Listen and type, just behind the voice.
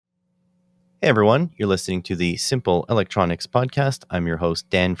Hey everyone, you're listening to the Simple Electronics Podcast. I'm your host,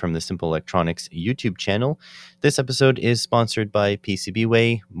 Dan from the Simple Electronics YouTube channel. This episode is sponsored by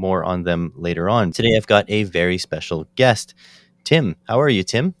PCBWay. More on them later on. Today I've got a very special guest, Tim. How are you,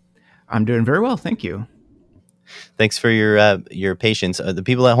 Tim? I'm doing very well, thank you. Thanks for your patience. The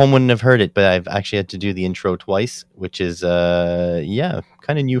people at home wouldn't have heard it, but I've actually had to do the intro twice, which is kind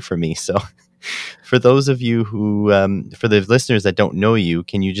of new for me. So for those of you who, for the listeners that don't know you,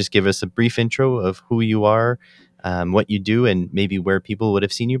 can you just give us a brief intro of who you are, what you do, and maybe where people would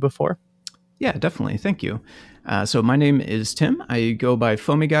have seen you before? Yeah, definitely. Thank you. So my name is Tim. I go by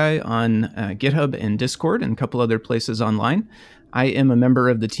Foamy Guy on GitHub and Discord and a couple other places online. I am a member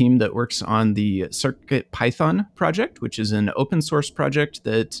of the team that works on the CircuitPython project, which is an open source project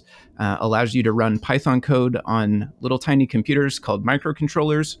that allows you to run Python code on little tiny computers called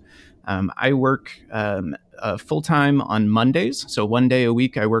microcontrollers. I work full-time on Mondays. So one day a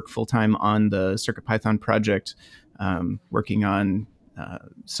week, I work full-time on the CircuitPython project, working on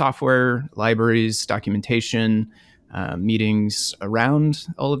software, libraries, documentation, meetings around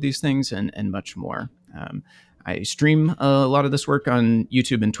all of these things, and much more. I stream a lot of this work on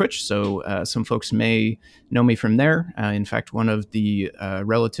YouTube and Twitch, so some folks may know me from there. In fact, one of the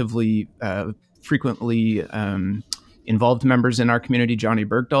relatively frequently involved members in our community, Johnny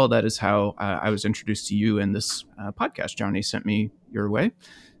Bergdahl, that is how I was introduced to you in this podcast. Johnny sent me your way.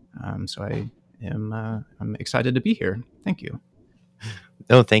 So I'm excited to be here. Thank you.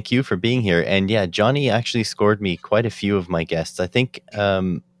 Oh, thank you for being here. And yeah, Johnny actually scored me quite a few of my guests. I think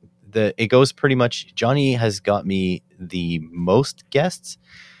it goes pretty much. Johnny has got me the most guests,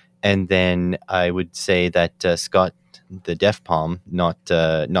 and then I would say that Scott, the Def Palm, not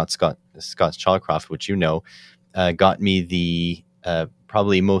Scott Shawcroft, which you know, got me the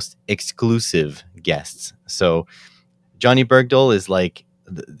probably most exclusive guests. So Johnny Bergdahl is like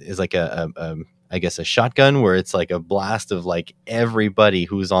a I guess a shotgun where it's like a blast of like everybody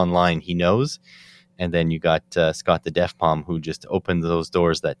who's online he knows, and then you got Scott the Def Palm who just opened those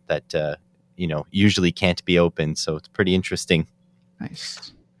doors that usually can't be opened. So it's pretty interesting.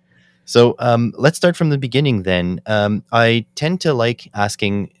 Nice. So let's start from the beginning then. I tend to like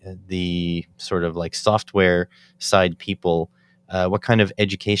asking the sort of like software side people what kind of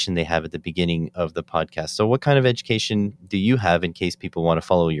education they have at the beginning of the podcast. So what kind of education do you have in case people want to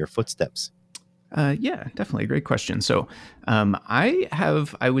follow your footsteps? Yeah, definitely. Great question. So, I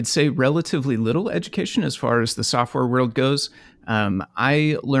have, I would say, relatively little education as far as the software world goes.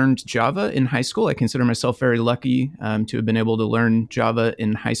 I learned Java in high school. I consider myself very lucky to have been able to learn Java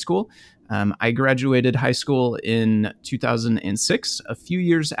in high school. I graduated high school in 2006. A few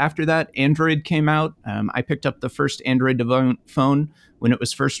years after that, Android came out. I picked up the first Android phone when it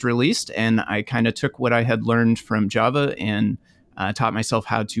was first released, and I kind of took what I had learned from Java and taught myself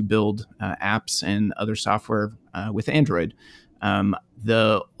how to build apps and other software with Android.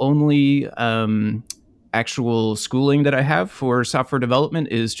 The only actual schooling that I have for software development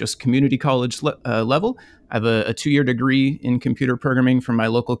is just community college level. I have a 2-year degree in computer programming from my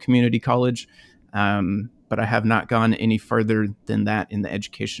local community college, but I have not gone any further than that in the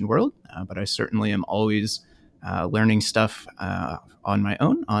education world. But I certainly am always learning stuff on my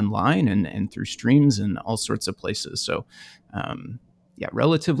own, online, and through streams and all sorts of places. So,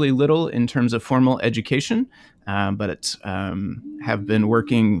 relatively little in terms of formal education, but have been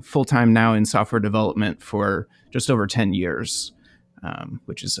working full time now in software development for just over 10 years,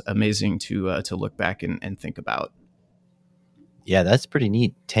 which is amazing to look back and think about. Yeah, that's pretty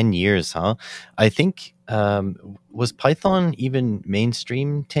neat. 10 years, huh? I think, was Python even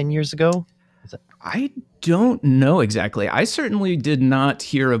mainstream 10 years ago? I don't know exactly. I certainly did not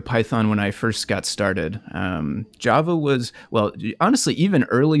hear of Python when I first got started. Java was, well, honestly, even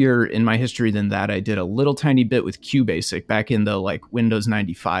earlier in my history than that. I did a little tiny bit with QBasic back in the like Windows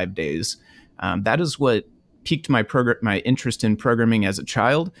 95 days. That is what piqued my interest in programming as a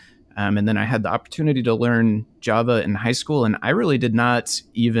child. And then I had the opportunity to learn Java in high school, and I really did not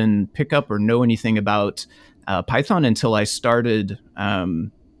even pick up or know anything about Python until I started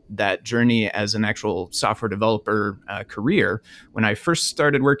that journey as an actual software developer career. When I first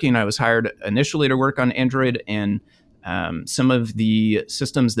started working, I was hired initially to work on Android, and some of the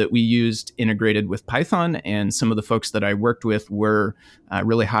systems that we used integrated with Python, and some of the folks that I worked with were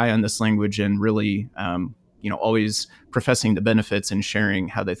really high on this language and really always professing the benefits and sharing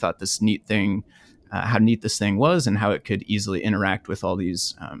how they thought this neat thing, how neat this thing was, and how it could easily interact with all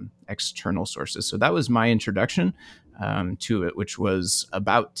these external sources. So that was my introduction to it, which was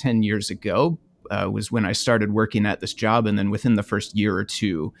about 10 years ago, was when I started working at this job. And then within the first year or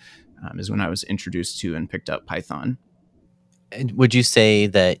two is when I was introduced to and picked up Python. And would you say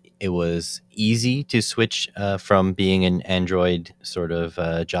that it was easy to switch from being an Android sort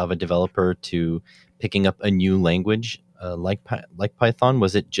of Java developer to picking up a new language like Python?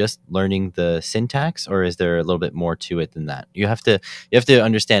 Was it just learning the syntax, or is there a little bit more to it than that? You have to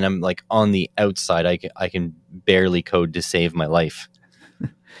understand. I'm like on the outside. I can barely code to save my life.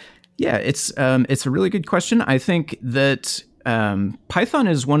 Yeah, it's a really good question. I think that Python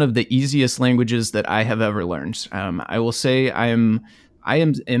is one of the easiest languages that I have ever learned. I will say I am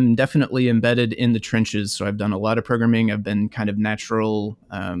definitely embedded in the trenches. So I've done a lot of programming. I've been kind of naturally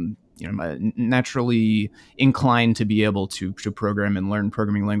inclined to be able to program and learn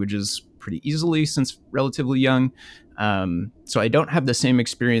programming languages pretty easily since relatively young. So I don't have the same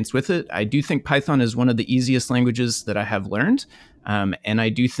experience with it. I do think Python is one of the easiest languages that I have learned. And I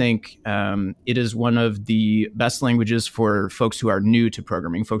do think it is one of the best languages for folks who are new to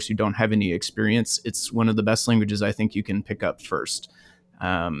programming, folks who don't have any experience. It's one of the best languages I think you can pick up first.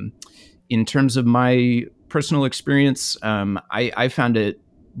 In terms of my personal experience, I found it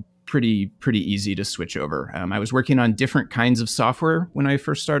pretty easy to switch over. I was working on different kinds of software when I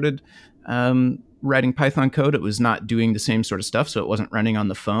first started writing Python code. It was not doing the same sort of stuff, so it wasn't running on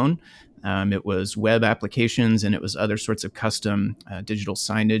the phone. It was web applications, and it was other sorts of custom digital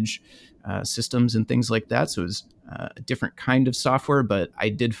signage systems and things like that. So it was a different kind of software, but I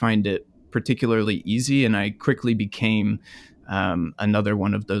did find it particularly easy, and I quickly became another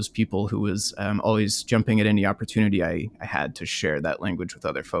one of those people who was always jumping at any opportunity I had to share that language with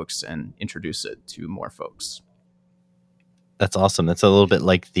other folks and introduce it to more folks. That's awesome. That's a little bit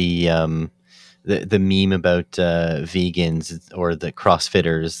like the meme about vegans or the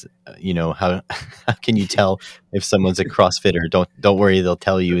CrossFitters. How can you tell if someone's a CrossFitter? Don't worry, they'll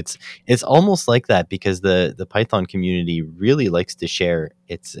tell you. It's almost like that, because the Python community really likes to share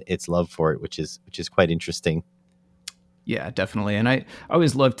its love for it, which is quite interesting. Yeah, definitely. And I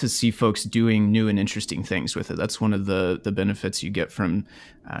always love to see folks doing new and interesting things with it. That's one of the benefits you get from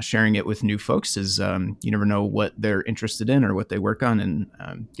sharing it with new folks is you never know what they're interested in or what they work on,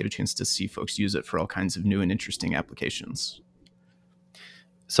 and get a chance to see folks use it for all kinds of new and interesting applications.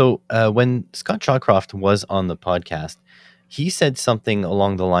 So when Scott Shawcroft was on the podcast, he said something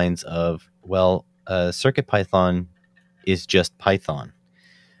along the lines of, well, CircuitPython is just Python.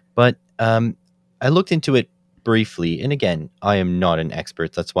 But I looked into it briefly, and again, I am not an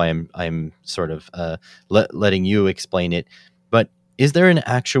expert. That's why I'm sort of letting you explain it. But is there an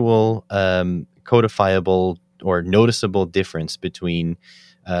actual codifiable or noticeable difference between,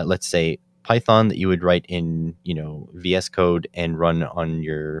 let's say, Python that you would write in VS Code and run on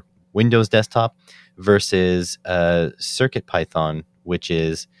your Windows desktop versus CircuitPython, which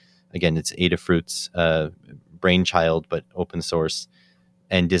is, again, it's Adafruit's brainchild, but open source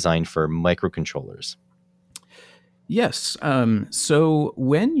and designed for microcontrollers? Yes. So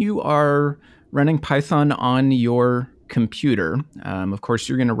when you are running Python on your computer, of course,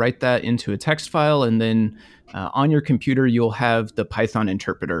 you're going to write that into a text file, and then on your computer, you'll have the Python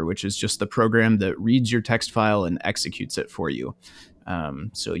interpreter, which is just the program that reads your text file and executes it for you.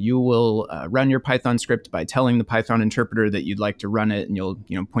 So you will run your Python script by telling the Python interpreter that you'd like to run it, and you'll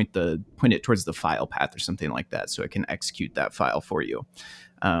point it towards the file path or something like that, so it can execute that file for you.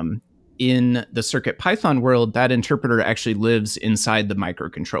 In the CircuitPython world, that interpreter actually lives inside the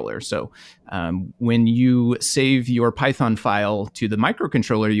microcontroller. So when you save your Python file to the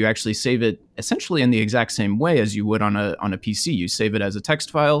microcontroller, you actually save it essentially in the exact same way as you would on a PC. You save it as a text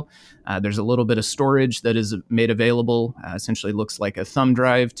file. There's a little bit of storage that is made available. Essentially looks like a thumb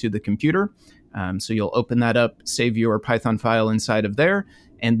drive to the computer. So you'll open that up, save your Python file inside of there,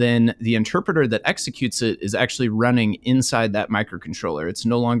 and then the interpreter that executes it is actually running inside that microcontroller. It's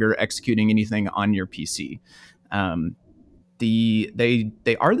no longer executing anything on your PC.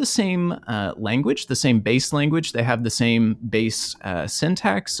 They are the same language, the same base language. They have the same base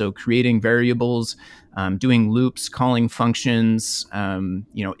syntax. So creating variables, doing loops, calling functions,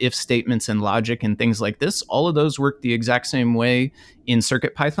 if statements and logic and things like this. All of those work the exact same way in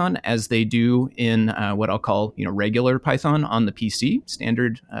CircuitPython as they do in what I'll call regular Python on the PC,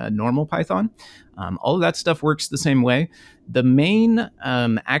 standard normal Python. All of that stuff works the same way. The main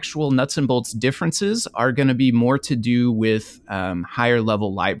actual nuts and bolts differences are going to be more to do with higher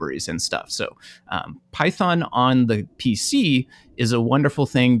level libraries and stuff. So Python on the PC is a wonderful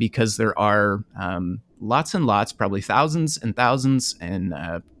thing because there are lots and lots, probably thousands and thousands, and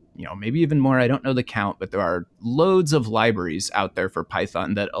maybe even more. I don't know the count, but there are loads of libraries out there for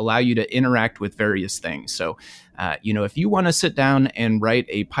Python that allow you to interact with various things. So, if you want to sit down and write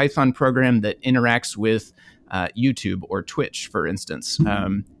a Python program that interacts with YouTube or Twitch, for instance,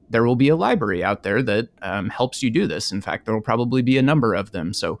 there will be a library out there that helps you do this. In fact, there will probably be a number of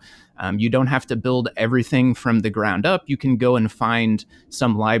them. So you don't have to build everything from the ground up. You can go and find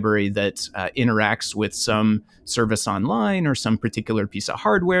some library that interacts with some service online or some particular piece of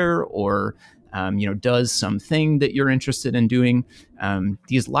hardware, or does something that you're interested in doing.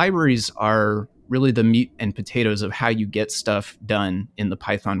 These libraries are really the meat and potatoes of how you get stuff done in the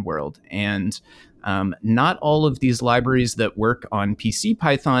Python world. And not all of these libraries that work on PC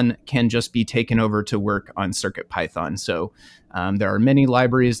Python can just be taken over to work on CircuitPython. So there are many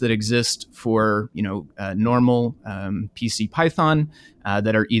libraries that exist for normal PC Python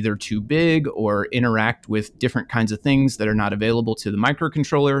that are either too big or interact with different kinds of things that are not available to the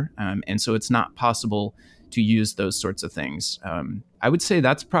microcontroller, and so it's not possible to use those sorts of things. I would say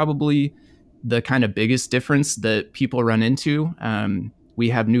that's probably the kind of biggest difference that people run into. We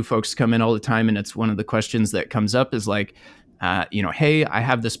have new folks come in all the time, and it's one of the questions that comes up is like, hey, I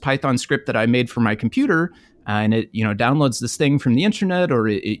have this Python script that I made for my computer, and it downloads this thing from the internet, or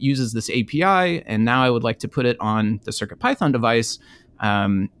it uses this API, and now I would like to put it on the CircuitPython device.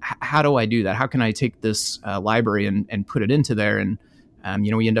 How do I do that? How can I take this library and put it into there? And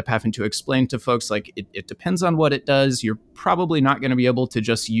we end up having to explain to folks like it depends on what it does. You're probably not going to be able to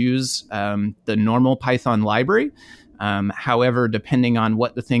just use the normal Python library. However, depending on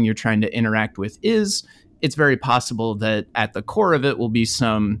what the thing you're trying to interact with is, it's very possible that at the core of it will be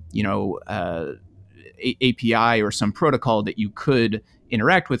some API or some protocol that you could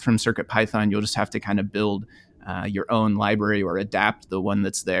interact with from CircuitPython. You'll just have to kind of build your own library or adapt the one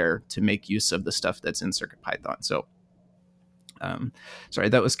that's there to make use of the stuff that's in CircuitPython. So sorry,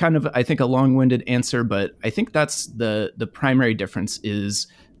 that was kind of, I think, a long-winded answer, but I think that's the primary difference is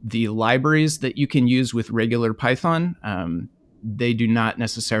the libraries that you can use with regular Python. They do not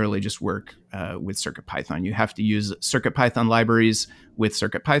necessarily just work with CircuitPython. You have to use CircuitPython libraries with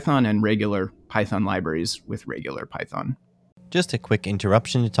CircuitPython and regular Python libraries with regular Python. Just a quick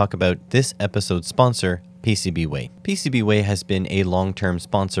interruption to talk about this episode's sponsor, PCBWay. PCBWay has been a long-term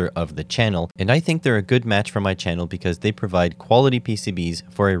sponsor of the channel, and I think they're a good match for my channel because they provide quality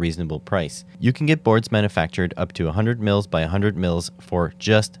PCBs for a reasonable price. You can get boards manufactured up to 100 mils by 100 mils for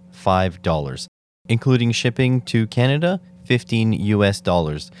just $5, including shipping to Canada, $15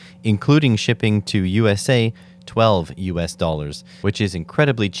 US, including shipping to USA, $12 US, which is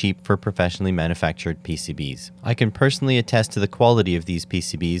incredibly cheap for professionally manufactured PCBs. I can personally attest to the quality of these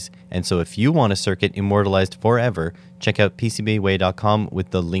PCBs, and so if you want a circuit immortalized forever, check out PCBWay.com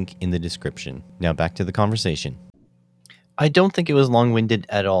with the link in the description. Now back to the conversation. I don't think it was long-winded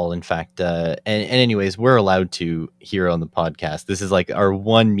at all, in fact. And anyways, we're allowed to here on the podcast. This is like our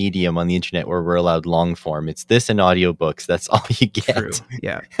one medium on the internet where we're allowed long form. It's this and audiobooks. That's all you get. True.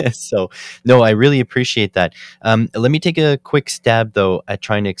 Yeah. So, no, I really appreciate that. Let me take a quick stab, though, at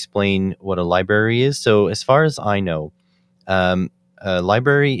trying to explain what a library is. So as far as I know, a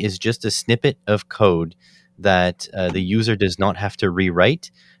library is just a snippet of code that the user does not have to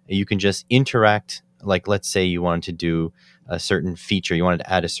rewrite. You can just interact. Like, let's say you wanted to do a certain feature, you wanted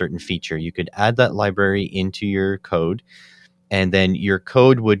to add a certain feature, you could add that library into your code, and then your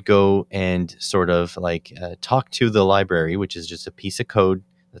code would go and sort of like talk to the library, which is just a piece of code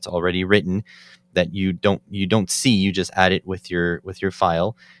that's already written that you don't see. You just add it with your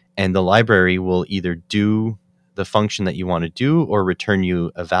file, and the library will either do the function that you want to do or return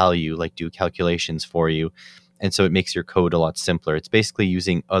you a value, like do calculations for you. And so it makes your code a lot simpler. It's basically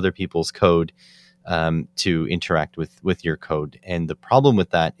using other people's code to interact with your code. And the problem with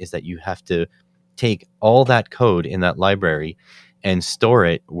that is that you have to take all that code in that library and store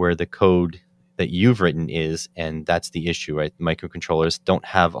it where the code that you've written is. And that's the issue, right? Microcontrollers don't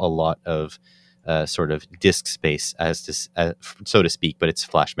have a lot of sort of disk space, so to speak, but it's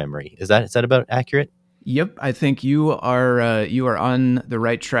flash memory. Is that about accurate? Yep, I think you are on the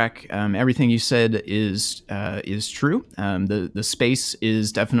right track. Everything you said is true. The space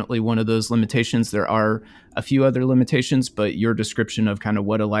is definitely one of those limitations. There are a few other limitations, but your description of kind of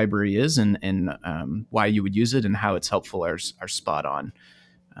what a library is and why you would use it and how it's helpful are spot on.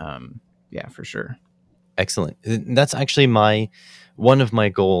 Yeah, for sure. Excellent. That's actually one of my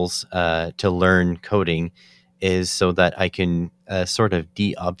goals to learn coding is so that I can sort of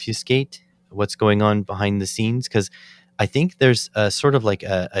de-obfuscate what's going on behind the scenes, because I think there's sort of like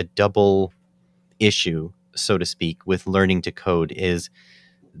a double issue, so to speak, with learning to code. Is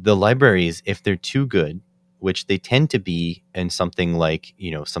the libraries, if they're too good, which they tend to be in something like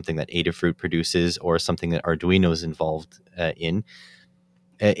something that Adafruit produces or something that Arduino is involved in,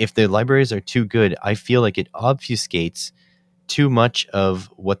 if the libraries are too good, I feel like it obfuscates too much of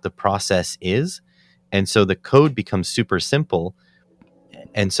what the process is, and so the code becomes super simple.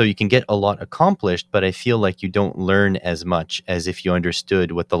 And so you can get a lot accomplished, but I feel like you don't learn as much as if you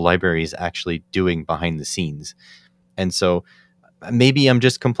understood what the library is actually doing behind the scenes. And so maybe I'm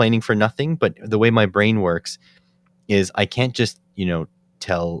just complaining for nothing, but the way my brain works is I can't just,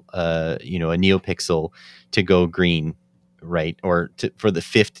 tell, a NeoPixel to go green, right? Or for the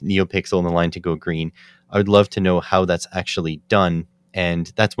fifth NeoPixel in the line to go green. I would love to know how that's actually done.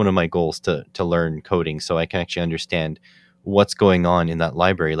 And that's one of my goals, to learn coding so I can actually understand what's going on in that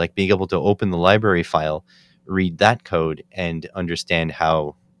library, like being able to open the library file, read that code, and understand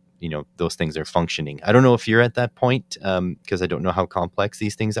how those things are functioning. I don't know if you're at that point, because I don't know how complex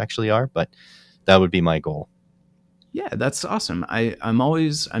these things actually are, but that would be my goal. Yeah, that's awesome.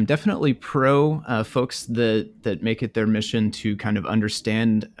 I'm definitely pro folks that make it their mission to kind of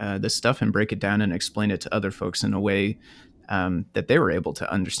understand this stuff and break it down and explain it to other folks in a way that they were able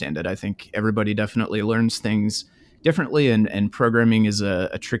to understand it. I think everybody definitely learns things differently, and programming is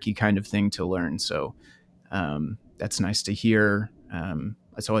a tricky kind of thing to learn. So that's nice to hear.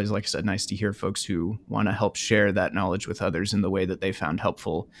 It's always, like I said, nice to hear folks who want to help share that knowledge with others in the way that they found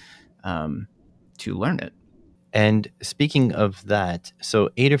helpful to learn it. And speaking of that, so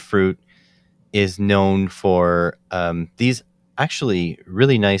Adafruit is known for these actually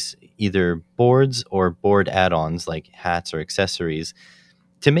really nice either boards or board add-ons like hats or accessories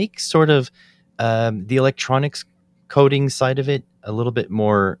to make sort of the electronics coding side of it a little bit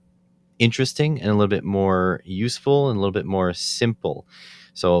more interesting and a little bit more useful and a little bit more simple.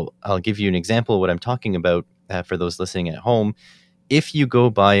 So I'll give you an example of what I'm talking about for those listening at home. If you go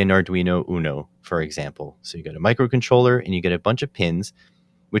buy an Arduino Uno, for example, so you get a microcontroller and you get a bunch of pins,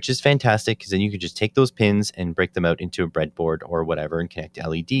 which is fantastic because then you can just take those pins and break them out into a breadboard or whatever and connect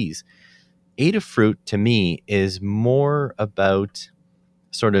LEDs. Adafruit to me is more about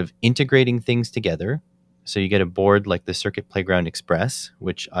sort of integrating things together. So you get a board like the Circuit Playground Express,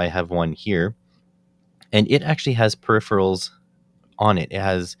 which I have one here, and it actually has peripherals on it. It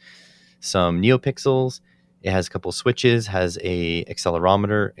has some NeoPixels, it has a couple switches, has a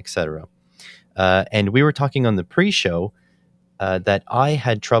accelerometer, etc. And we were talking on the pre-show that I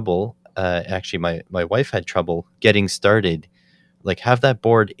had trouble. Actually, my wife had trouble getting started. Like, have that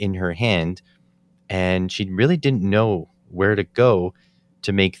board in her hand, and she really didn't know where to go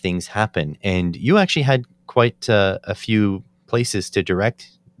to make things happen. And you actually had quite a few places to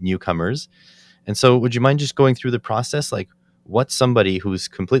direct newcomers. And so, would you mind just going through the process, like what somebody who's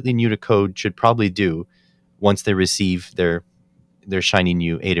completely new to code should probably do once they receive their shiny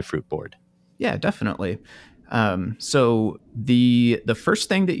new Adafruit board? Yeah, definitely. So the first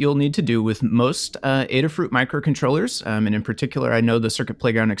thing that you'll need to do with most Adafruit microcontrollers, and in particular, I know the Circuit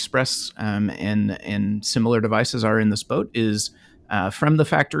Playground Express and similar devices are in this boat, is from the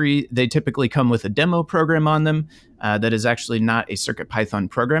factory. They typically come with a demo program on them that is actually not a CircuitPython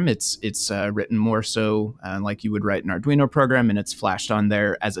program. It's written more so like you would write an Arduino program, and it's flashed on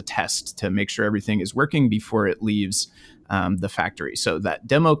there as a test to make sure everything is working before it leaves the factory. So that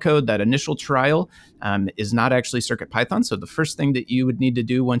demo code, that initial trial, is not actually CircuitPython. So the first thing that you would need to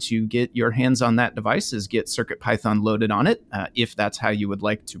do once you get your hands on that device is get CircuitPython loaded on it, if that's how you would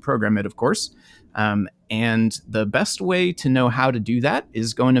like to program it, of course. And the best way to know how to do that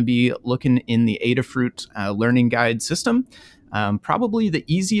is going to be looking in the Adafruit Learning Guide system. Probably the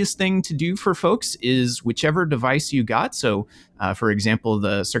easiest thing to do for folks is whichever device you got. So, for example,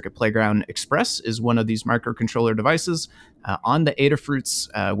 the Circuit Playground Express is one of these microcontroller devices. On the Adafruit's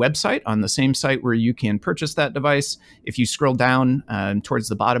website, on the same site where you can purchase that device, if you scroll down towards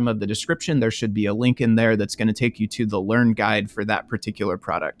the bottom of the description, there should be a link in there that's going to take you to the Learn Guide for that particular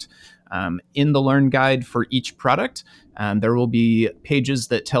product. In the Learn Guide for each product, there will be pages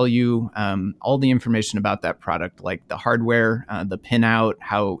that tell you all the information about that product, like the hardware, the pinout,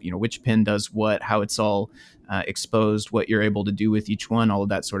 how, which pin does what, how it's all exposed, what you're able to do with each one, all of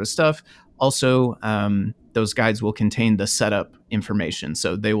that sort of stuff. Also, those guides will contain the setup information.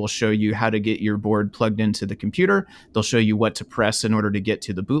 So they will show you how to get your board plugged into the computer. They'll show you what to press in order to get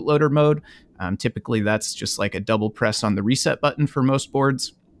to the bootloader mode. Typically, that's just like a double press on the reset button for most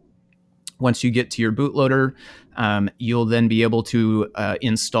boards. Once you get to your bootloader, you'll then be able to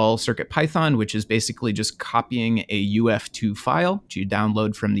install CircuitPython, which is basically just copying a UF2 file which you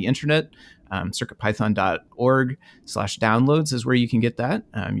download from the internet. CircuitPython.org/downloads is where you can get that.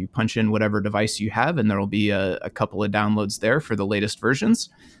 You punch in whatever device you have, and there will be a couple of downloads there for the latest versions.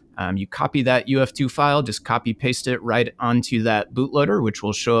 You copy that UF2 file, just copy paste it right onto that bootloader, which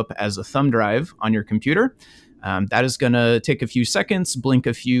will show up as a thumb drive on your computer. That is going to take a few seconds, blink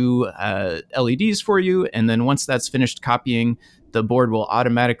a few LEDs for you, and then once that's finished copying, the board will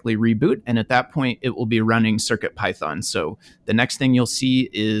automatically reboot, and at that point, it will be running CircuitPython. So the next thing you'll see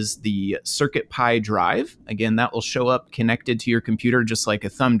is the CircuitPy drive. Again, that will show up connected to your computer just like a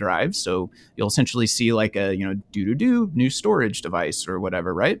thumb drive. So you'll essentially see like a, new storage device or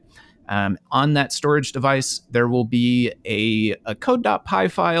whatever, right? On that storage device, there will be a code.py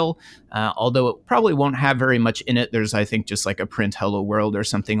file, although it probably won't have very much in it. There's, I think, just like a print hello world or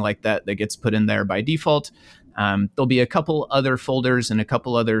something like that that gets put in there by default. There'll be a couple other folders and a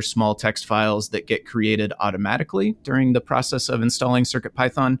couple other small text files that get created automatically during the process of installing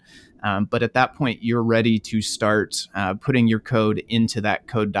CircuitPython. But at that point, you're ready to start putting your code into that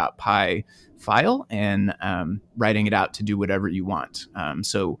code.py file and writing it out to do whatever you want.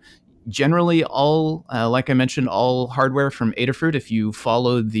 So generally, like I mentioned, all hardware from Adafruit, if you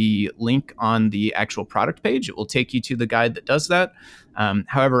follow the link on the actual product page, it will take you to the guide that does that.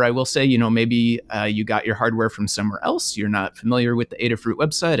 However, I will say, maybe you got your hardware from somewhere else. You're not familiar with the Adafruit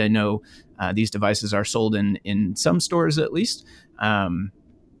website. I know these devices are sold in some stores at least.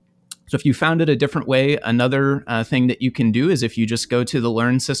 So if you found it a different way, another thing that you can do is if you just go to the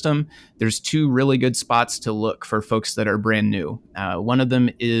Learn system, there's two really good spots to look for folks that are brand new. One of them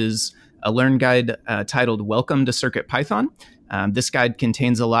is a Learn guide titled Welcome to CircuitPython. This guide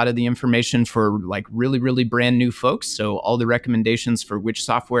contains a lot of the information for like really, really brand new folks. So all the recommendations for which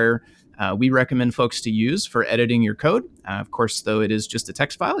software we recommend folks to use for editing your code. Of course, though it is just a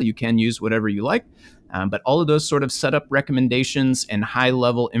text file, you can use whatever you like. But all of those sort of setup recommendations and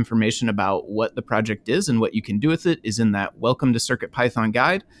high-level information about what the project is and what you can do with it is in that Welcome to CircuitPython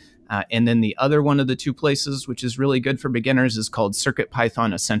guide. And then the other one of the two places, which is really good for beginners, is called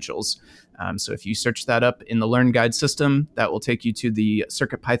CircuitPython Essentials. So if you search that up in the Learn Guide system, that will take you to the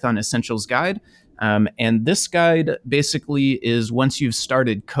CircuitPython Essentials guide. And this guide basically is once you've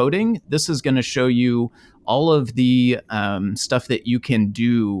started coding, this is going to show you all of the stuff that you can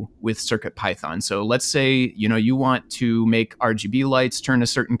do with CircuitPython. So let's say, you want to make RGB lights turn a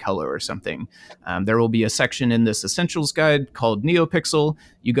certain color or something. There will be a section in this Essentials guide called NeoPixel.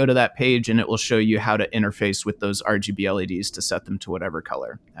 You go to that page and it will show you how to interface with those RGB LEDs to set them to whatever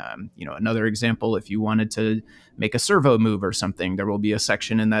color. Another example, if you wanted to make a servo move or something, there will be a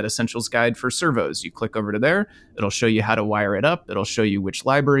section in that Essentials guide for servos. You click over to there, it'll show you how to wire it up. It'll show you which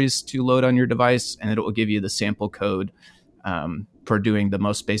libraries to load on your device, and it will give you the sample code for doing the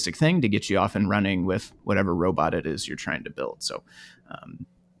most basic thing to get you off and running with whatever robot it is you're trying to build. So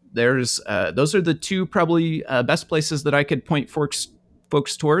those are the two probably best places that I could point folks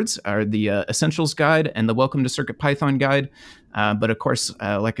towards are the Essentials guide and the Welcome to CircuitPython guide. But of course,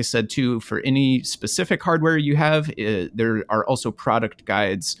 like I said, too, for any specific hardware you have, there are also product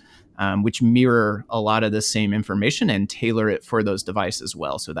guides which mirror a lot of the same information and tailor it for those devices as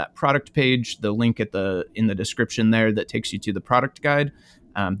well. So that product page, the link in the description there that takes you to the product guide,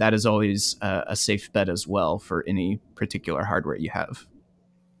 that is always a safe bet as well for any particular hardware you have.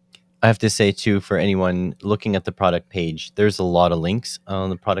 I have to say, too, for anyone looking at the product page, there's a lot of links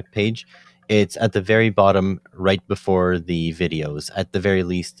on the product page. It's at the very bottom, right before the videos, at the very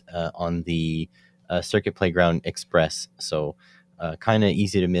least on the Circuit Playground Express. So kind of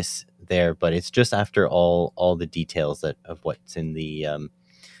easy to miss there, but it's just after all the details of what's in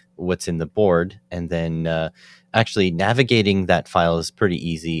the board. And then actually navigating that file is pretty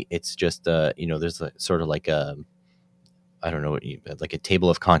easy. It's just, there's sort of like a table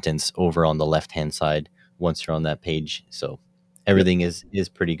of contents over on the left-hand side once you're on that page. So everything is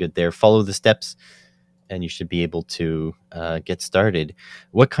pretty good there. Follow the steps and you should be able to get started.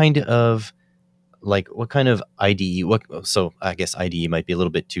 What kind of IDE? So I guess IDE might be a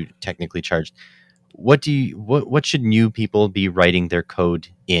little bit too technically charged. What should new people be writing their code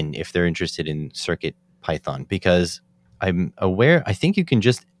in if they're interested in CircuitPython? Because I'm aware, I think you can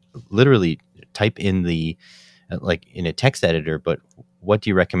just literally type in in a text editor, but what do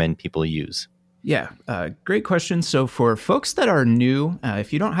you recommend people use? Yeah, great question. So for folks that are new,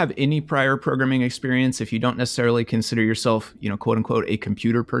 if you don't have any prior programming experience, if you don't necessarily consider yourself, quote unquote, a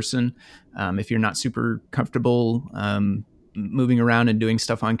computer person, if you're not super comfortable moving around and doing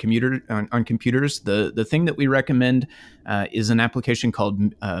stuff on computers, the thing that we recommend is an application called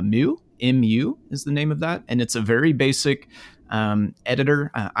Mu. MU is the name of that, and it's a very basic editor,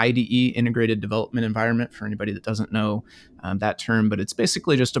 IDE, integrated development environment, for anybody that doesn't know that term, but it's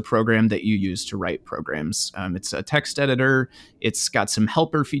basically just a program that you use to write programs. It's a text editor. It's got some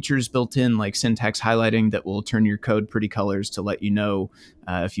helper features built in, like syntax highlighting, that will turn your code pretty colors to let you know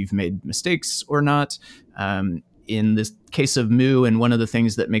if you've made mistakes or not. in this case of Mu, and one of the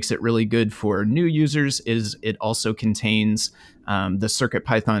things that makes it really good for new users is it also contains the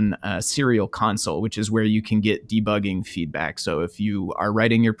CircuitPython serial console, which is where you can get debugging feedback. So if you are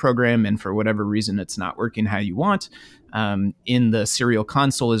writing your program and for whatever reason it's not working how you want, in the serial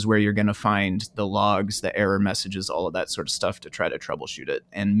console is where you're going to find the logs, the error messages, all of that sort of stuff to try to troubleshoot it.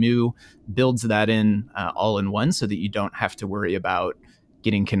 And Mu builds that in all in one so that you don't have to worry about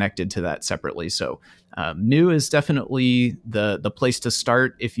getting connected to that separately. So Mu is definitely the place to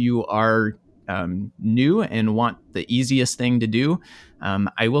start if you are new and want the easiest thing to do.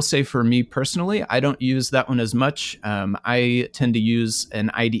 I will say for me personally, I don't use that one as much. I tend to use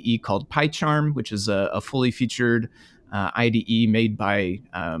an IDE called PyCharm, which is a fully featured IDE made by,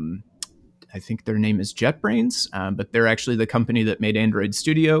 I think their name is JetBrains, but they're actually the company that made Android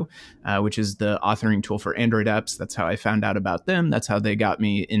Studio, which is the authoring tool for Android apps. That's how I found out about them. That's how they got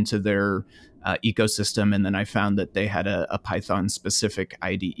me into their ecosystem. And then I found that they had a Python specific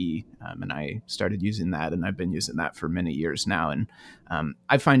IDE, and I started using that, and I've been using that for many years now. And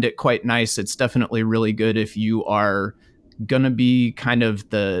I find it quite nice. It's definitely really good if you are going to be kind of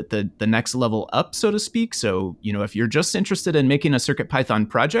the next level up, so to speak. So, if you're just interested in making a CircuitPython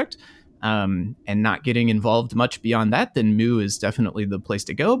project, and not getting involved much beyond that, then Mu is definitely the place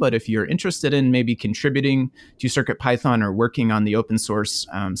to go. But if you're interested in maybe contributing to CircuitPython or working on the open source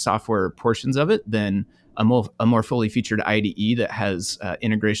software portions of it, then a more fully featured IDE that has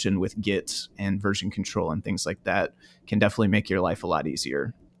integration with Git and version control and things like that can definitely make your life a lot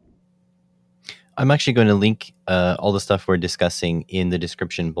easier. I'm actually going to link all the stuff we're discussing in the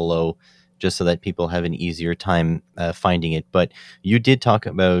description below, just so that people have an easier time finding it. But you did talk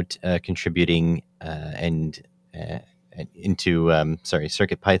about contributing into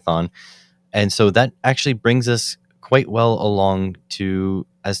CircuitPython, and so that actually brings us quite well along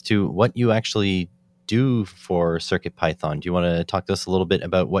as to what you actually do for CircuitPython. Do you want to talk to us a little bit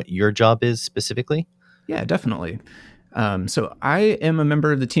about what your job is specifically? Yeah, definitely. So I am a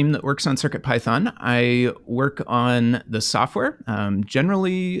member of the team that works on CircuitPython. I work on the software.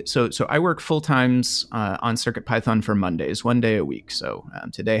 Generally, so I work full times on CircuitPython for Mondays, 1 day a week. So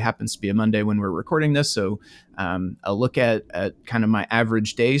today happens to be a Monday when we're recording this. So I'll look at kind of my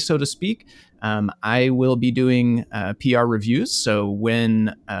average day, so to speak. I will be doing PR reviews. So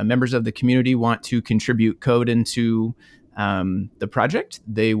when members of the community want to contribute code into the project,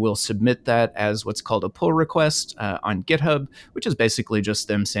 they will submit that as what's called a pull request on GitHub, which is basically just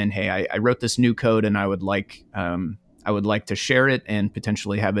them saying, "Hey, I wrote this new code, and I would like to share it and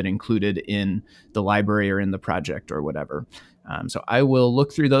potentially have it included in the library or in the project or whatever." So I will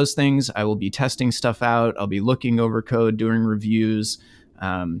look through those things. I will be testing stuff out. I'll be looking over code, doing reviews,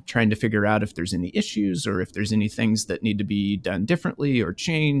 trying to figure out if there's any issues or if there's any things that need to be done differently or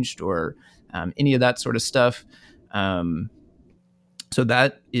changed or any of that sort of stuff. So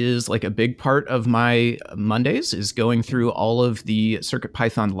that is like a big part of my Mondays, is going through all of the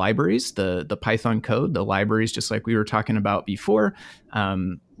CircuitPython libraries, the Python code, the libraries, just like we were talking about before,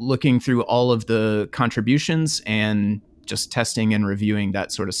 looking through all of the contributions and just testing and reviewing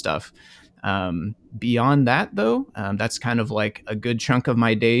that sort of stuff. Beyond that, though, that's kind of like a good chunk of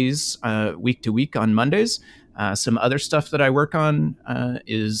my days week to week on Mondays. Some other stuff that I work on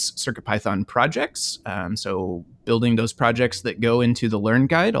is CircuitPython projects. So building those projects that go into the Learn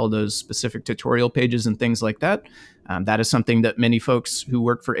Guide, all those specific tutorial pages and things like that. That is something that many folks who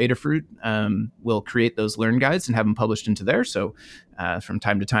work for Adafruit will create those Learn Guides and have them published into there. So from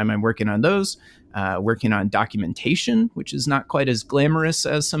time to time, I'm working on those. Working on documentation, which is not quite as glamorous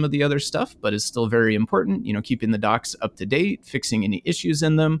as some of the other stuff, but is still very important. Keeping the docs up to date, fixing any issues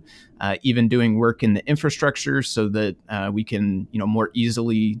in them, even doing work in the infrastructure so that we can, more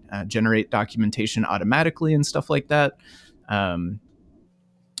easily generate documentation automatically and stuff like that.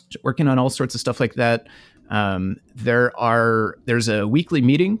 Working on all sorts of stuff like that. There's a weekly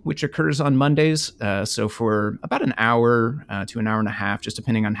meeting which occurs on Mondays. So for about an hour to an hour and a half, just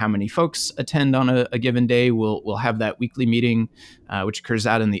depending on how many folks attend on a given day, we'll have that weekly meeting, which occurs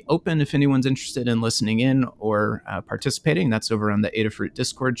out in the open if anyone's interested in listening in or participating. That's over on the Adafruit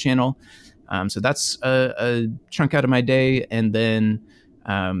Discord channel. So that's a chunk out of my day. And then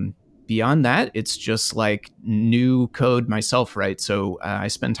beyond that, it's just like new code myself, right? So I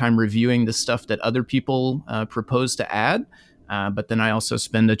spend time reviewing the stuff that other people propose to add, but then I also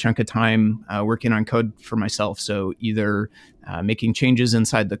spend a chunk of time working on code for myself. So either making changes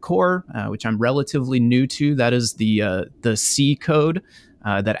inside the core, which I'm relatively new to. That is the C code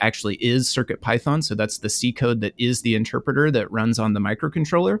that actually is CircuitPython. So that's the C code that is the interpreter that runs on the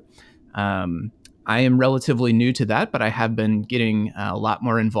microcontroller. I am relatively new to that, but I have been getting a lot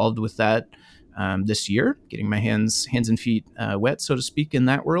more involved with that this year, getting my hands and feet wet, so to speak, in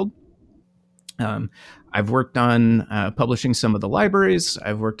that world. I've worked on publishing some of the libraries.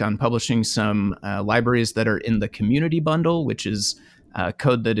 I've worked on publishing some libraries that are in the community bundle, which is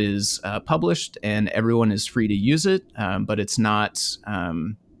code that is published and everyone is free to use it, but it's not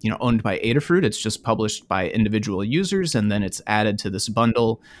owned by Adafruit. It's just published by individual users, and then it's added to this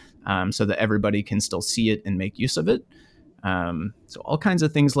bundle so that everybody can still see it and make use of it. So all kinds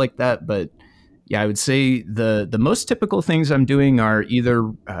of things like that, but yeah, I would say the most typical things I'm doing are either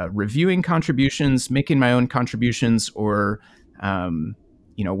reviewing contributions, making my own contributions, or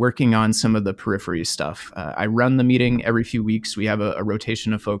working on some of the periphery stuff. I run the meeting every few weeks. We have a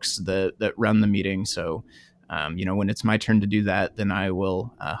rotation of folks that run the meeting. So when it's my turn to do that, then I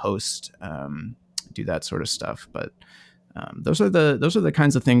will host, do that sort of stuff. But those are the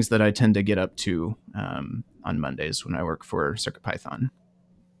kinds of things that I tend to get up to on Mondays when I work for CircuitPython.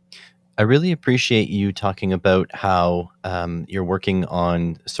 I really appreciate you talking about how you're working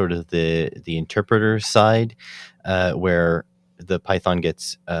on sort of the interpreter side, where the Python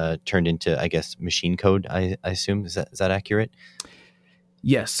gets turned into, I guess, machine code. I assume is that accurate?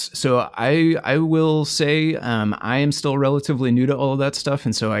 Yes. So I will say I am still relatively new to all of that stuff,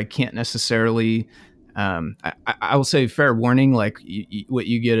 and so I can't necessarily. I will say fair warning. Like what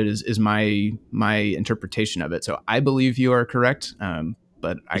you get is my interpretation of it. So I believe you are correct.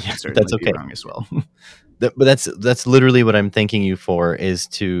 But I can certainly be wrong as well. But that's literally what I'm thanking you for, is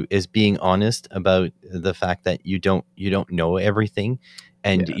being honest about the fact that you don't know everything,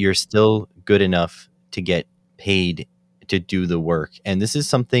 and you're still good enough to get paid to do the work. And this is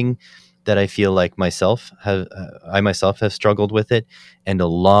something that I feel like I myself have struggled with it, and a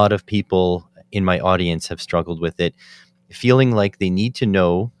lot of people in my audience have struggled with it, feeling like they need to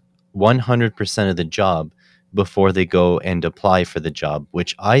know 100% of the job before they go and apply for the job,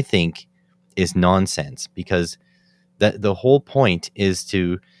 which I think is nonsense, because the whole point is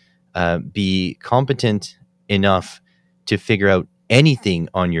to be competent enough to figure out anything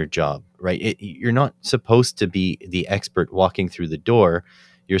on your job, right? You're not supposed to be the expert walking through the door.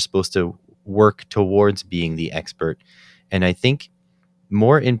 You're supposed to work towards being the expert. And I think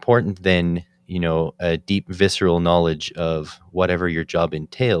more important than, a deep visceral knowledge of whatever your job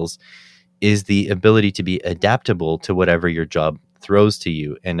entails is the ability to be adaptable to whatever your job throws to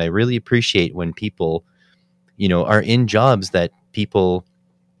you. And I really appreciate when people, are in jobs that people,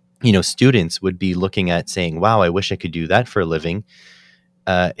 students would be looking at saying, wow, I wish I could do that for a living.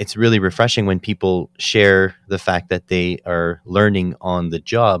 It's really refreshing when people share the fact that they are learning on the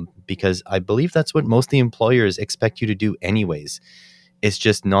job, because I believe that's what most of the employers expect you to do anyways. It's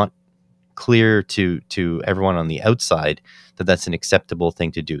just not clear to everyone on the outside that that's an acceptable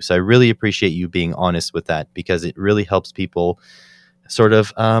thing to do. So I really appreciate you being honest with that, because it really helps people sort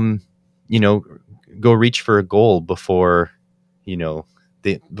of go reach for a goal before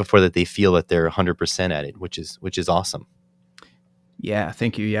that they feel that they're 100% at it, which is awesome. Yeah,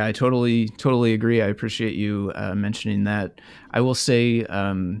 thank you. Yeah, I totally agree. I appreciate you mentioning that. I will say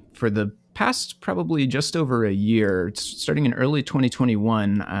for the past probably just over a year, starting in early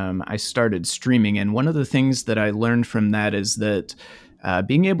 2021, I started streaming, and one of the things that I learned from that is that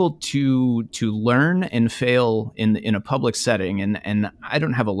being able to learn and fail in a public setting, and I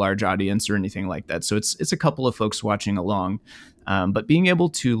don't have a large audience or anything like that, so it's a couple of folks watching along, but being able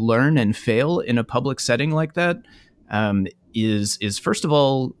to learn and fail in a public setting like that is first of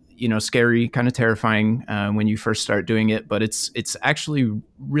all, scary, kind of terrifying when you first start doing it, but it's actually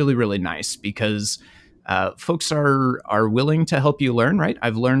really, really nice, because folks are willing to help you learn, right?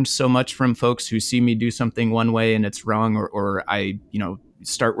 I've learned so much from folks who see me do something one way and it's wrong, or I,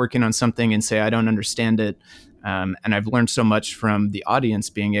 start working on something and say I don't understand it. And I've learned so much from the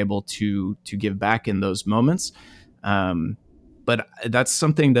audience being able to give back in those moments. But that's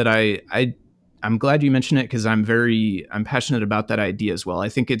something that I'm glad you mentioned it, because I'm passionate about that idea as well. I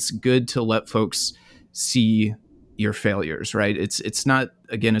think it's good to let folks see your failures, right? It's not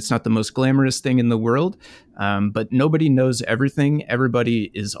the most glamorous thing in the world, but nobody knows everything.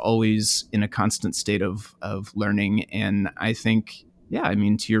 Everybody is always in a constant state of learning, and I think,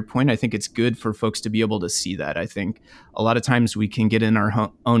 to your point, I think it's good for folks to be able to see that. I think a lot of times we can get in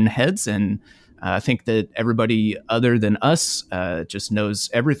our own heads and think that everybody other than us just knows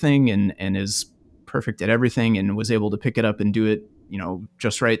everything and is perfect at everything and was able to pick it up and do it,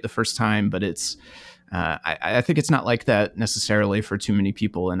 just right the first time. But it's, I think it's not like that necessarily for too many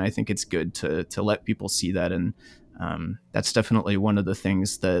people. And I think it's good to let people see that. And that's definitely one of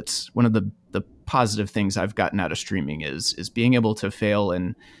the positive things I've gotten out of streaming is being able to fail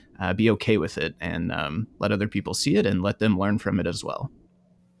and be okay with it, and let other people see it and let them learn from it as well.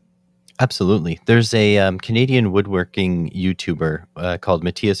 Absolutely. There's a Canadian woodworking YouTuber called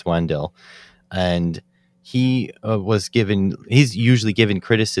Matthias Wandel, and he's usually given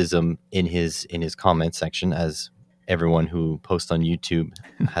criticism in his comment section, as everyone who posts on YouTube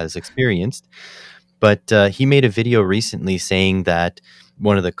has experienced. But he made a video recently saying that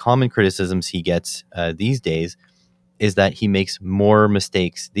one of the common criticisms he gets these days is that he makes more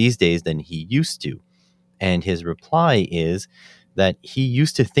mistakes these days than he used to. And his reply is that he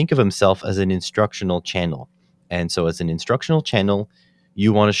used to think of himself as an instructional channel. And so, as an instructional channel,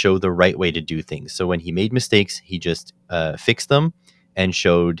 you want to show the right way to do things. So, when he made mistakes, he just fixed them and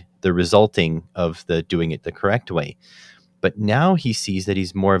showed the resulting of the doing it the correct way. But now he sees that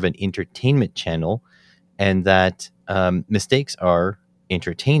he's more of an entertainment channel, and that mistakes are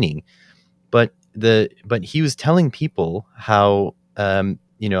entertaining. But he was telling people how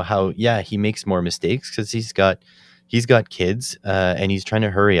how he makes more mistakes because he's got kids, and he's trying to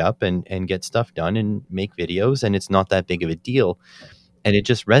hurry up and get stuff done and make videos, and it's not that big of a deal. And it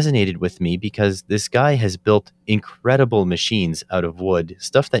just resonated with me because this guy has built incredible machines out of wood,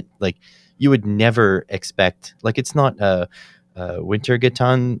 stuff that like you would never expect. Like it's not a Winter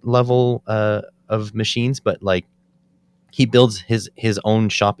Gatan level of machines, but like he builds his own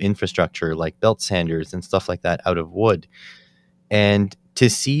shop infrastructure, like belt sanders and stuff like that, out of wood. And to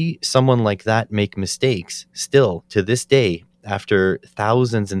see someone like that make mistakes still to this day after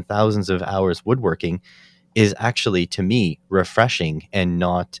thousands and thousands of hours woodworking is actually, to me, refreshing, and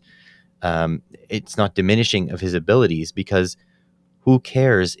not it's not diminishing of his abilities, because who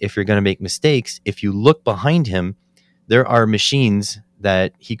cares if you're going to make mistakes? If you look behind him, there are machines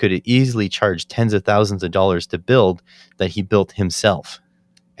that he could easily charge tens of thousands of dollars to build, that he built himself.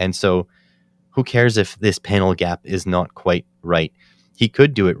 And so who cares if this panel gap is not quite right? He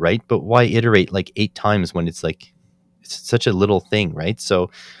could do it right, but why iterate like 8 times when it's like it's such a little thing, right? So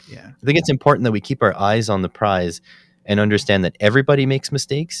Yeah. I think it's important that we keep our eyes on the prize and understand that everybody makes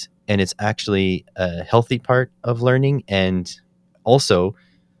mistakes, and it's actually a healthy part of learning. And also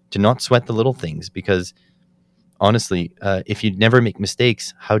to not sweat the little things, because honestly, if you never make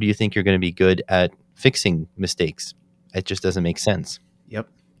mistakes, how do you think you're going to be good at fixing mistakes? It just doesn't make sense. Yep.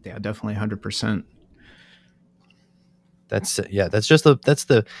 Yeah, definitely 100%. That's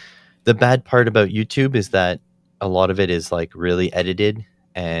the bad part about YouTube, is that a lot of it is like really edited,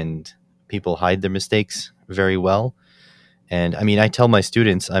 and people hide their mistakes very well. And I mean, I tell my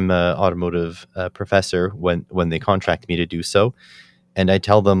students, I'm a automotive professor when they contract me to do so, and I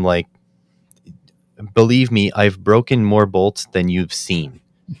tell them, like, believe me, I've broken more bolts than you've seen.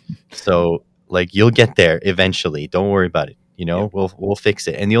 So like you'll get there eventually. Don't worry about it. You know, Yep. we'll fix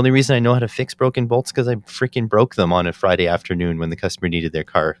it. And the only reason I know how to fix broken bolts because I freaking broke them on a Friday afternoon when the customer needed their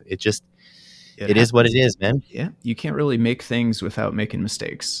car. It It is what it happens. is, man. Yeah, you can't really make things without making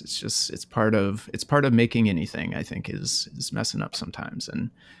mistakes. It's just it's part of making anything. I think is messing up sometimes, and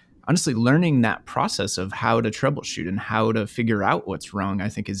honestly, learning that process of how to troubleshoot and how to figure out what's wrong, I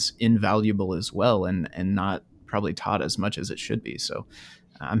think, is invaluable as well, and not probably taught as much as it should be. So,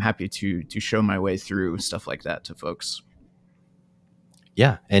 I'm happy to show my way through stuff like that to folks.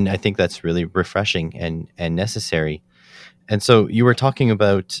 Yeah, and I think that's really refreshing and necessary. And so you were talking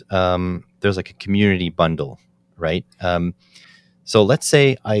about there's like a community bundle, right? So let's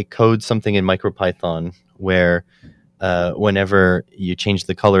say I code something in MicroPython where whenever you change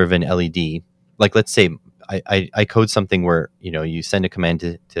the color of an LED, like let's say I code something where you send a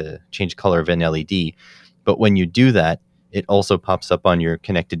command to change color of an LED, but when you do that, it also pops up on your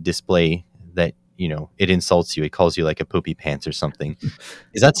connected display that it insults you. It calls you like a poopy pants or something.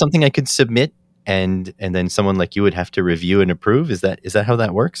 Is that something I could submit, and then someone like you would have to review and approve? Is that how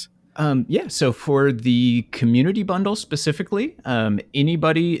that works? Yeah, so for the community bundle specifically,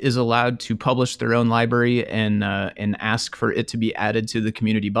 anybody is allowed to publish their own library and ask for it to be added to the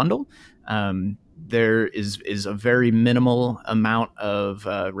community bundle. There is a very minimal amount of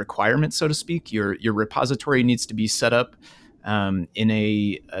requirements, so to speak. Your repository needs to be set up in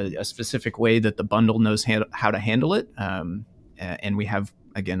a specific way that the bundle knows how to handle it. And we have,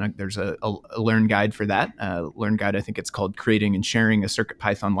 again, there's a Learn guide for that. Learn guide, I think it's called Creating and Sharing a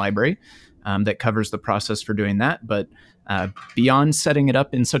CircuitPython Library, that covers the process for doing that. But beyond setting it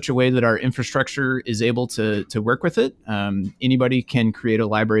up in such a way that our infrastructure is able to work with it, anybody can create a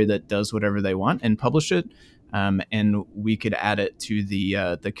library that does whatever they want and publish it, and we could add it to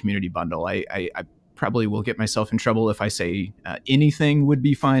the community bundle. I probably will get myself in trouble if I say anything would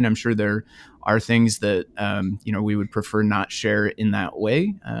be fine. I'm sure there are things that we would prefer not share in that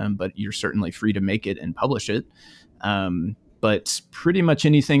way, but you're certainly free to make it and publish it. but pretty much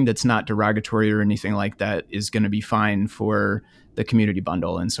anything that's not derogatory or anything like that is going to be fine for the community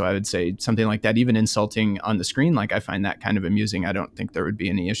bundle. And so I would say something like that, even insulting on the screen, like I find that kind of amusing. I don't think there would be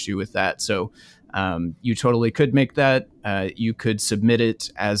any issue with that. So you totally could make that. You could submit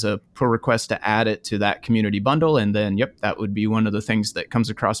it as a pull request to add it to that community bundle. And then, yep, that would be one of the things that comes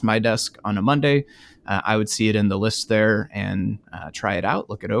across my desk on a Monday. I would see it in the list there and try it out,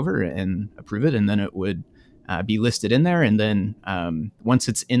 look it over and approve it. And then it would be listed in there. And then once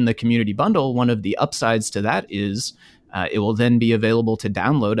it's in the community bundle, one of the upsides to that is it will then be available to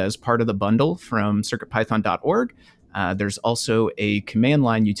download as part of the bundle from circuitpython.org. There's also a command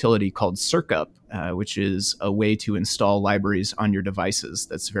line utility called Circup, which is a way to install libraries on your devices.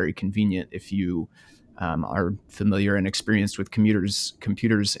 That's very convenient if you are familiar and experienced with computers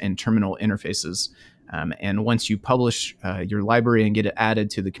and terminal interfaces. And once you publish your library and get it added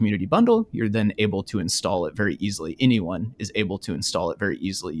to the community bundle, you're then able to install it very easily. Anyone is able to install it very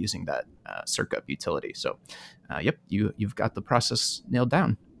easily using that Circup utility. So, yep, you've got the process nailed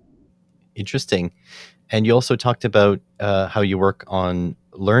down. Interesting. And you also talked about how you work on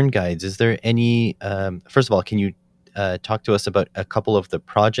Learn Guides. Is there any, first of all, can you talk to us about a couple of the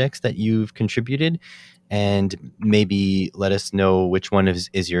projects that you've contributed and maybe let us know which one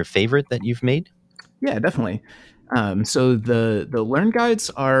is your favorite that you've made? Yeah, definitely. So the Learn Guides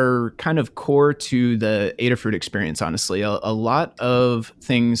are kind of core to the Adafruit experience, honestly. A lot of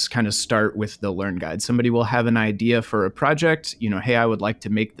things kind of start with the Learn Guide. Somebody will have an idea for a project, hey, I would like to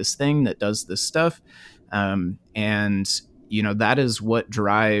make this thing that does this stuff. And that is what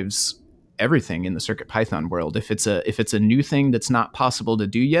drives everything in the CircuitPython world. If it's a new thing that's not possible to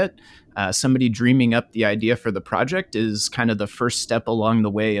do yet, somebody dreaming up the idea for the project is kind of the first step along the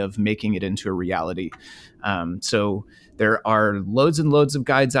way of making it into a reality. So there are loads and loads of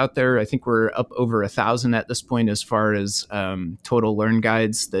guides out there. I think we're up over 1,000 at this point as far as total Learn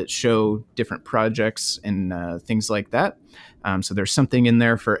Guides that show different projects and things like that. So there's something in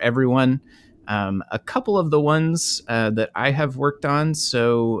there for everyone. A couple of the ones that I have worked on.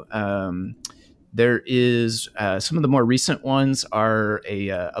 So there is some of the more recent ones are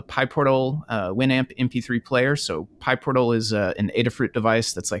a PyPortal Winamp MP3 player. So PyPortal is an Adafruit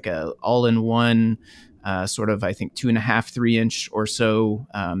device that's like a all-in-one sort of, I think, 2.5, 3-inch or so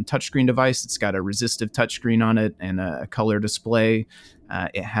touchscreen device. It's got a resistive touchscreen on it and a color display.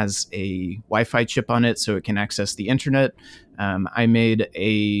 It has a Wi-Fi chip on it, so it can access the internet. I made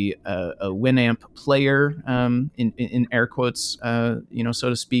a Winamp player, in air quotes, so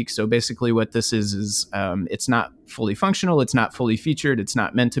to speak. So basically what this is it's not fully functional. It's not fully featured. It's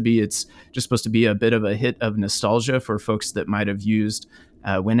not meant to be. It's just supposed to be a bit of a hit of nostalgia for folks that might have used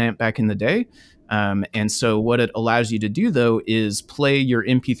Winamp back in the day. And so what it allows you to do, though, is play your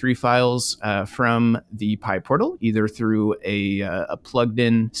MP3 files from the PyPortal, either through a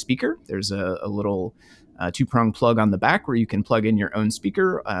plugged-in speaker. There's a little two-prong plug on the back where you can plug in your own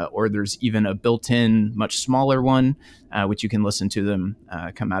speaker, or there's even a built-in, much smaller one, which you can listen to them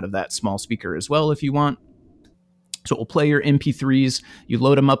come out of that small speaker as well if you want. So it will play your MP3s. You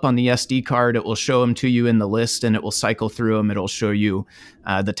load them up on the SD card. It will show them to you in the list, and it will cycle through them. It'll show you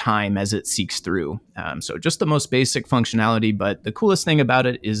the time as it seeks through. So just the most basic functionality, but the coolest thing about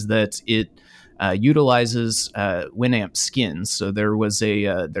it is that it utilizes Winamp skins. So there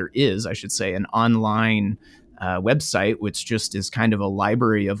is, I should say, an online website, which just is kind of a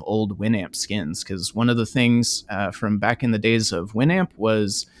library of old Winamp skins. Because one of the things from back in the days of Winamp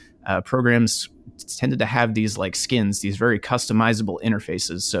was programs tended to have these like skins, these very customizable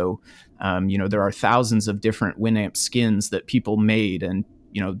interfaces. So, there are thousands of different Winamp skins that people made, and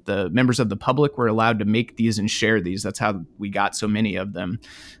the members of the public were allowed to make these and share these. That's how we got so many of them.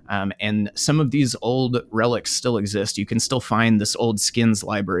 And some of these old relics still exist. You can still find this old skins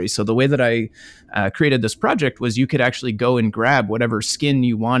library. So the way that I created this project was you could actually go and grab whatever skin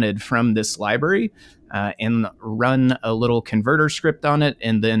you wanted from this library and run a little converter script on it,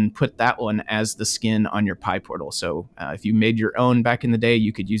 and then put that one as the skin on your PyPortal. So if you made your own back in the day,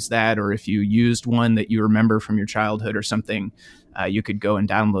 you could use that, or if you used one that you remember from your childhood or something, you could go and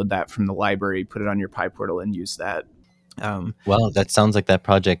download that from the library, put it on your PyPortal, and use that. Well, that sounds like that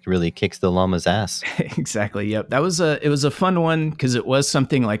project really kicks the llama's ass. Exactly. Yep. It was a fun one because it was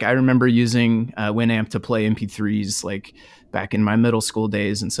something like I remember using Winamp to play MP3s like back in my middle school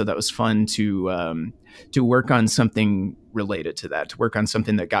days, and so that was fun to work on something related to that, to work on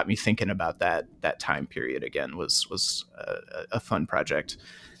something that got me thinking about that time period again was a fun project.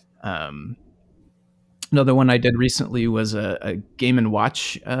 Another one I did recently was a Game and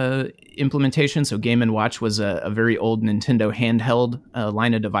Watch implementation. So Game and Watch was a very old Nintendo handheld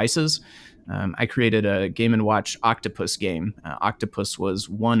line of devices. I created a Game and Watch Octopus game. Octopus was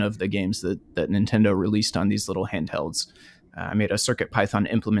one of the games that Nintendo released on these little handhelds. I made a CircuitPython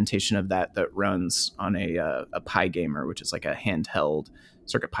implementation of that runs on a PyGamer, which is like a handheld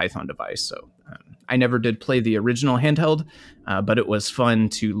CircuitPython device. So I never did play the original handheld, but it was fun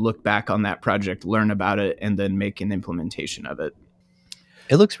to look back on that project, learn about it, and then make an implementation of it.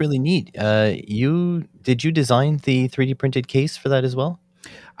 It looks really neat. Did you design the 3D printed case for that as well?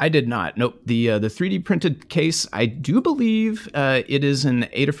 I did not. Nope. The 3D printed case, I do believe it is an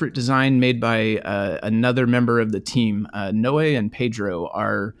Adafruit design made by another member of the team. Noe and Pedro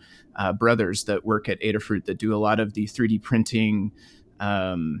are brothers that work at Adafruit that do a lot of the 3D printing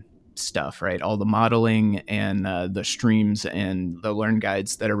stuff, right? All the modeling and the streams and the learn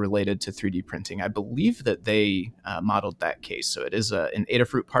guides that are related to 3D printing. I believe that they modeled that case. So it is an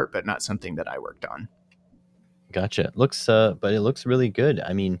Adafruit part, but not something that I worked on. Gotcha. But it looks really good.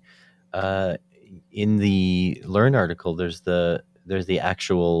 I mean, in the Learn article, there's the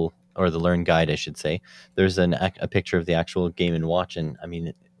actual, or the Learn guide, I should say. There's a picture of the actual Game and Watch, and I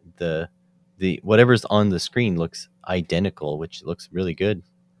mean, the whatever's on the screen looks identical, which looks really good.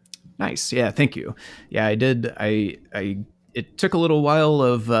 Nice. Yeah. Thank you. Yeah, I did. It took a little while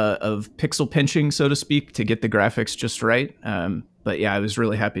of pixel pinching, so to speak, to get the graphics just right. But yeah, I was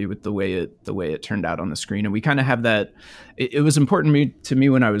really happy with the way it turned out on the screen, and we kind of have that. It was important to me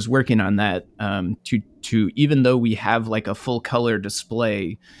when I was working on that to even though we have like a full color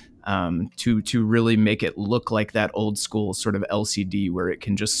display, to really make it look like that old school sort of LCD where it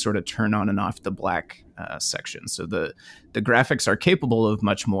can just sort of turn on and off the black section. So the graphics are capable of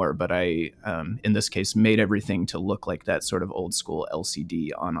much more, but I in this case made everything to look like that sort of old school LCD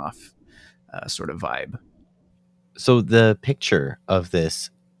on off sort of vibe. So the picture of this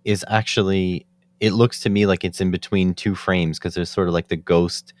is actually, it looks to me like it's in between two frames, because there's sort of like the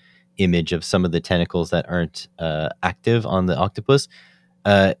ghost image of some of the tentacles that aren't active on the octopus.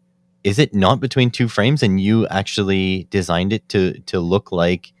 Is it not between two frames, and you actually designed it to look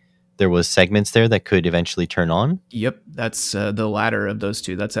like there was segments there that could eventually turn on? Yep, that's the latter of those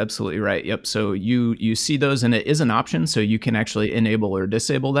two. That's absolutely right. Yep. So you see those, and it is an option, so you can actually enable or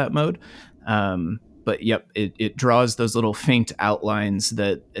disable that mode. But yep, it draws those little faint outlines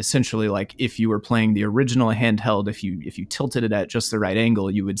that essentially, like if you were playing the original handheld, if you tilted it at just the right angle,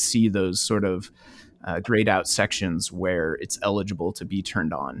 you would see those sort of grayed out sections where it's eligible to be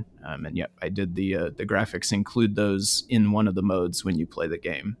turned on. And yep, I did the graphics include those in one of the modes when you play the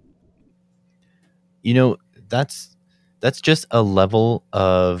game. You know, that's just a level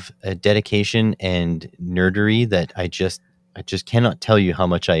of dedication and nerdery that I just cannot tell you how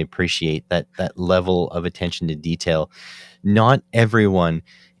much I appreciate that level of attention to detail. Not everyone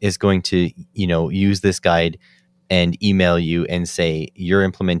is going to, use this guide and email you and say your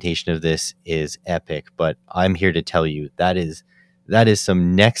implementation of this is epic, but I'm here to tell you that is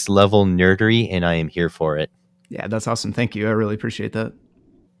some next level nerdery, and I am here for it. Yeah, that's awesome. Thank you. I really appreciate that.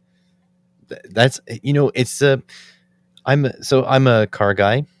 That's, it's I'm a car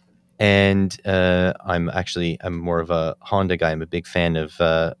guy, and I'm more of a Honda guy. I'm a big fan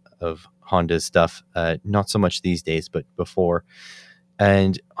of Honda's stuff. Not so much these days, but before.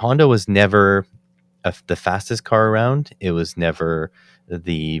 And Honda was never the fastest car around. It was never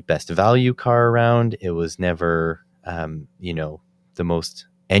the best value car around. It was never, the most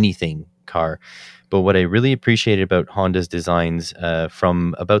anything car. But what I really appreciated about Honda's designs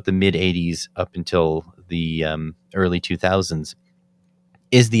from about the mid 80s up until the early 2000s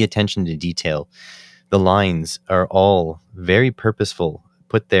is the attention to detail. The lines are all very purposeful,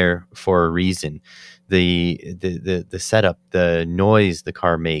 put there for a reason. The setup, the noise the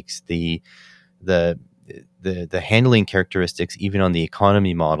car makes, the handling characteristics, even on the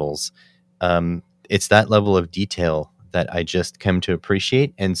economy models, it's that level of detail that I just come to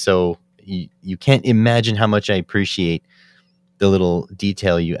appreciate. And so you can't imagine how much I appreciate the little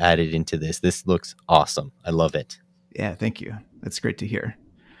detail you added into this. This looks awesome. I love it. Yeah, thank you. That's great to hear.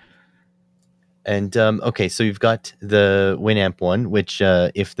 And okay, so you've got the Winamp one, which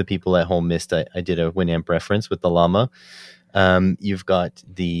if the people at home missed, I did a Winamp reference with the llama. You've got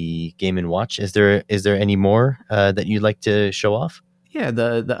the Game and Watch. Is there any more that you'd like to show off? Yeah,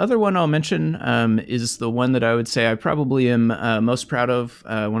 the other one I'll mention is the one that I would say I probably am most proud of.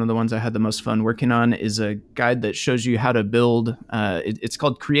 One of the ones I had the most fun working on is a guide that shows you how to build. It's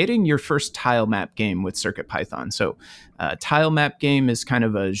called Creating Your First Tile Map Game with CircuitPython. So tile map game is kind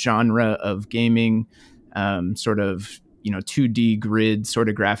of a genre of gaming, sort of 2D grid sort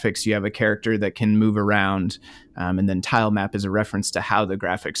of graphics. You have a character that can move around, and then tile map is a reference to how the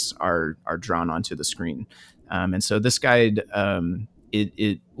graphics are drawn onto the screen. And so this guide,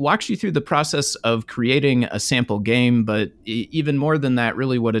 it walks you through the process of creating a sample game, but even more than that,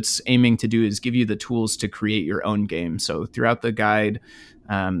 really what it's aiming to do is give you the tools to create your own game. So throughout the guide,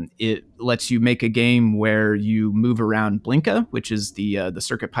 it lets you make a game where you move around Blinka, which is the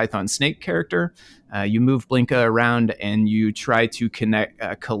CircuitPython snake character. You move Blinka around and you try to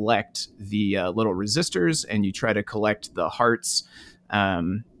collect the little resistors, and you try to collect the hearts,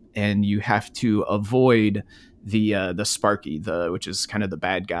 and you have to avoid the Sparky, which is kind of the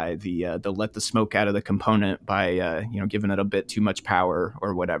bad guy, the let the smoke out of the component by giving it a bit too much power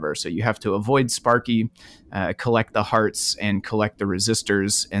or whatever. So you have to avoid Sparky, collect the hearts, and collect the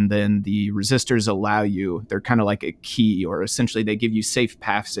resistors, and then the resistors allow you. They're kind of like a key, or essentially they give you safe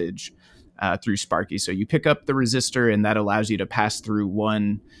passage through Sparky. So you pick up the resistor, and that allows you to pass through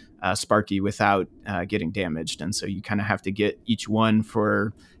one Sparky without getting damaged. And so you kind of have to get each one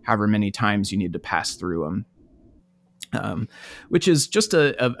for however many times you need to pass through them. Which is just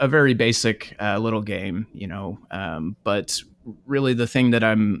a very basic little game, but really the thing that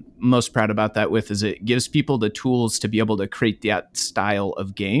I'm most proud about that with is it gives people the tools to be able to create that style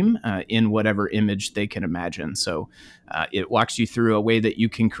of game in whatever image they can imagine. So it walks you through a way that you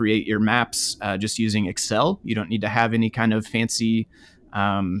can create your maps just using Excel. You don't need to have any kind of fancy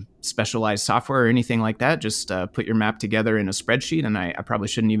specialized software or anything like that. Just put your map together in a spreadsheet. And I probably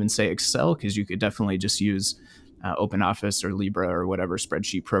shouldn't even say Excel, because you could definitely just use OpenOffice or Libra or whatever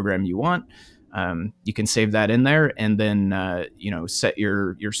spreadsheet program you want. You can save that in there, and then set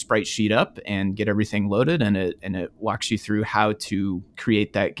your sprite sheet up and get everything loaded, and it walks you through how to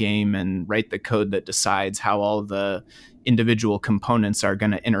create that game and write the code that decides how all the individual components are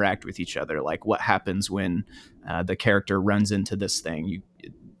going to interact with each other. Like what happens when the character runs into this thing.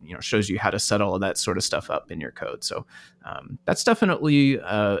 Shows you how to set all of that sort of stuff up in your code. So that's definitely,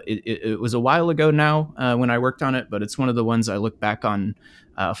 it was a while ago now when I worked on it, but it's one of the ones I look back on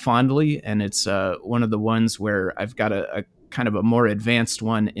fondly. And it's one of the ones where I've got a kind of a more advanced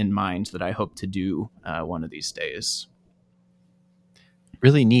one in mind that I hope to do one of these days.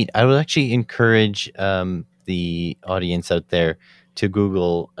 Really neat. I would actually encourage the audience out there to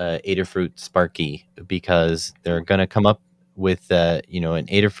Google Adafruit Sparky, because they're going to come up with an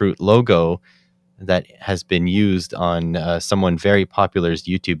Adafruit logo that has been used on someone very popular's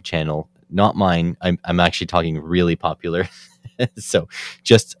YouTube channel. Not mine. I'm actually talking really popular. So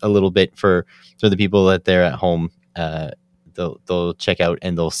just a little bit for the people that they're at home, they'll check out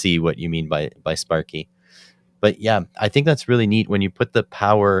and they'll see what you mean by Sparky. But yeah, I think that's really neat when you put the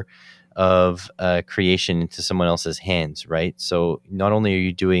power of creation into someone else's hands, right? So not only are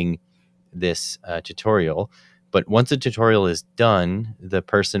you doing this tutorial, but once a tutorial is done, the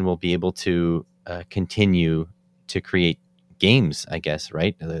person will be able to continue to create games, I guess,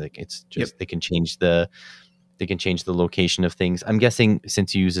 right? Like it's just They can change the location of things. I'm guessing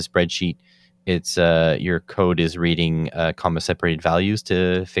since you use a spreadsheet, it's your code is reading comma separated values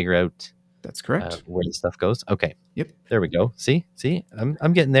to figure out. That's correct. Where the stuff goes. Okay. Yep. There we go. See,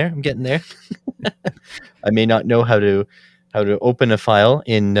 I'm getting there. I may not know how to open a file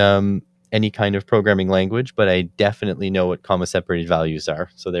in any kind of programming language, but I definitely know what comma separated values are.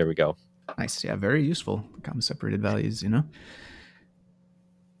 So there we go. Nice. Yeah. Very useful. Comma separated values,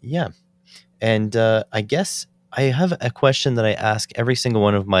 Yeah. And I guess I have a question that I ask every single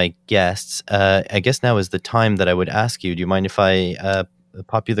one of my guests. I guess now is the time that I would ask you. Do you mind if I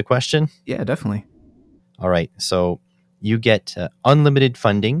pop you the question? Yeah, definitely. All right. So you get unlimited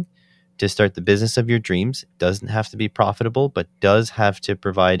funding to start the business of your dreams. It doesn't have to be profitable, but does have to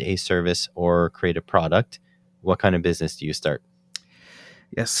provide a service or create a product. What kind of business do you start?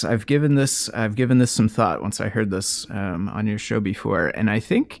 Yes, I've given this some thought once I heard this on your show before, and I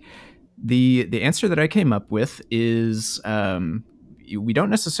think the answer that I came up with is we don't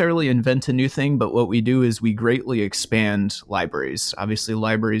necessarily invent a new thing, but what we do is we greatly expand libraries. Obviously,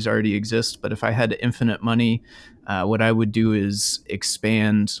 libraries already exist, but if I had infinite money, what I would do is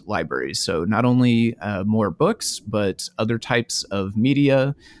expand libraries. So not only more books, but other types of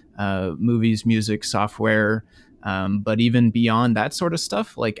media, movies, music, software, but even beyond that sort of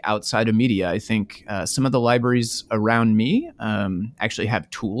stuff, like outside of media. I think some of the libraries around me actually have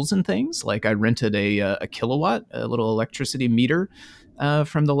tools and things. Like I rented a kilowatt, a little electricity meter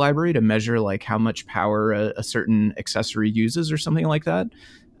from the library to measure like how much power a certain accessory uses or something like that.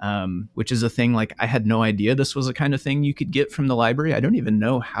 Which is a thing like I had no idea this was a kind of thing you could get from the library. I don't even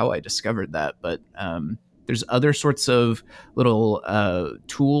know how I discovered that, but there's other sorts of little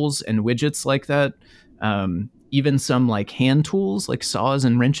tools and widgets like that. even some like hand tools like saws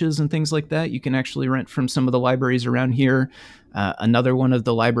and wrenches and things like that you can actually rent from some of the libraries around here. Another one of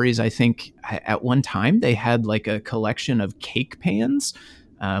the libraries, I think at one time they had like a collection of cake pans,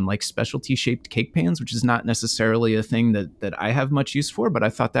 like specialty shaped cake pans, which is not necessarily a thing that I have much use for, but I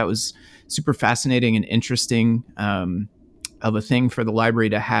thought that was super fascinating and interesting, of a thing for the library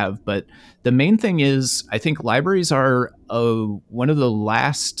to have. But the main thing is, I think libraries are one of the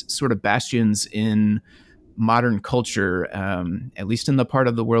last sort of bastions in modern culture, at least in the part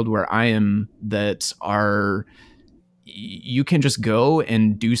of the world where I am, that are, you can just go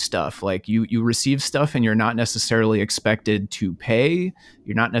and do stuff. Like you receive stuff and you're not necessarily expected to pay.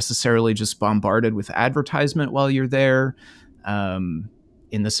 You're not necessarily just bombarded with advertisement while you're there, in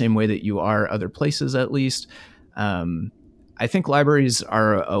the same way that you are other places, at least. Um, I think libraries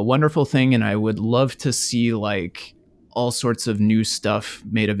are a wonderful thing, and I would love to see like all sorts of new stuff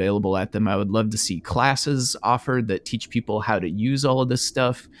made available at them. I would love to see classes offered that teach people how to use all of this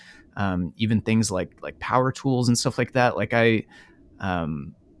stuff, even things like power tools and stuff like that. Like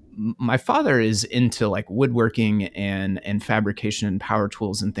um, my father is into like woodworking and fabrication and power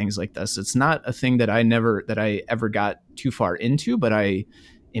tools and things like this. It's not a thing that I ever got too far into, but I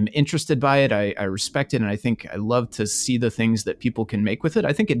am interested by it. I respect it, and I think I love to see the things that people can make with it.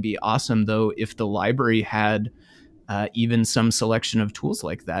 I think it'd be awesome though if the library had even some selection of tools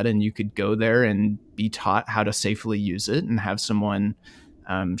like that, and you could go there and be taught how to safely use it and have someone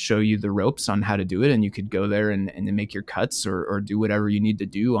show you the ropes on how to do it, and you could go there and make your cuts, or do whatever you need to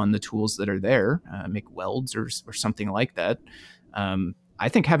do on the tools that are there, make welds or something like that. I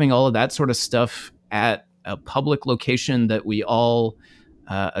think having all of that sort of stuff at a public location that we all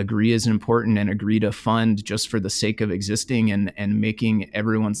agree is important and agree to fund just for the sake of existing and making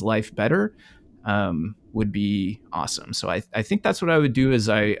everyone's life better, would be awesome. So I think that's what I would do, is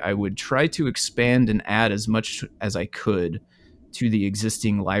I would try to expand and add as much as I could to the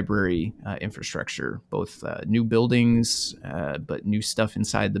existing library infrastructure, both new buildings, but new stuff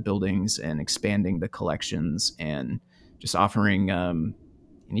inside the buildings, and expanding the collections, and just offering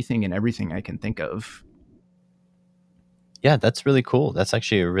anything and everything I can think of. Yeah, that's really cool. That's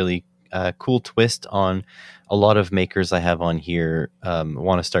actually a really cool twist on a lot of makers I have on here.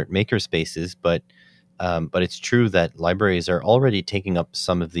 Want to start maker spaces, but it's true that libraries are already taking up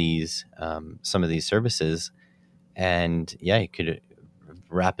some of these services, and yeah, you could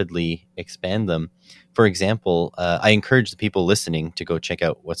rapidly expand them. For example, I encourage the people listening to go check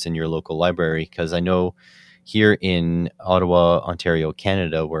out what's in your local library, because I know here in Ottawa, Ontario,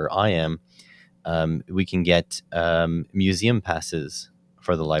 Canada, where I am, we can get museum passes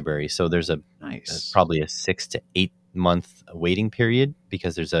for the library. So there's Nice. probably a 6 to 8 month waiting period,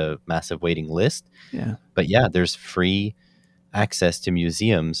 because there's a massive waiting list. Yeah. But yeah, there's free access to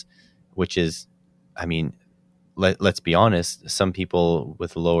museums, which is, I mean, let's be honest, some people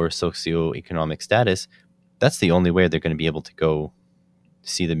with lower socioeconomic status, that's the only way they're going to be able to go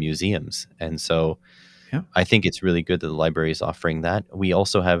see the museums. And so Yeah. I think it's really good that the library is offering that. We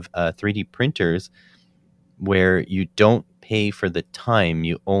also have 3D printers where you don't pay for the time,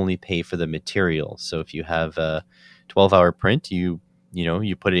 you only pay for the material. So if you have a 12-hour print, you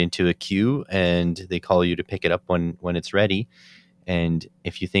put it into a queue and they call you to pick it up when it's ready. And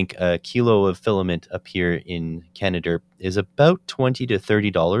if you think a kilo of filament up here in Canada is about $20 to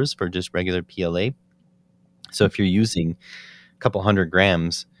 $30 for just regular PLA. So if you're using a couple hundred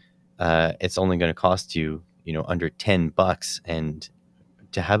grams, it's only going to cost you, under $10. And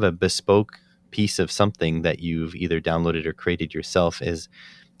to have a bespoke piece of something that you've either downloaded or created yourself,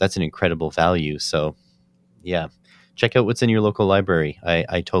 that's an incredible value. So yeah, check out what's in your local library.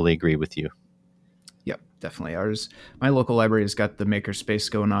 I totally agree with you. Yep, definitely. My local library has got the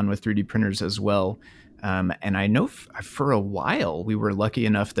makerspace going on with 3D printers as well. And I know for a while we were lucky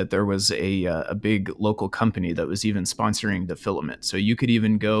enough that there was a big local company that was even sponsoring the filament, so you could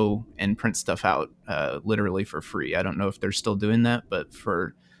even go and print stuff out literally for free. I don't know if they're still doing that, but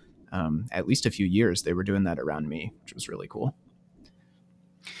for at least a few years they were doing that around me, which was really cool.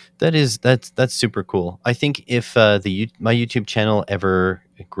 That's super cool. I think if my YouTube channel ever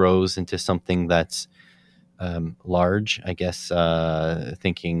grows into something that's large, I guess,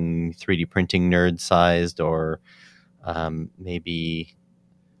 thinking 3D printing nerd sized, or maybe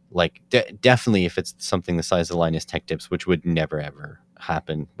like definitely if it's something the size of Linus Tech Tips, which would never ever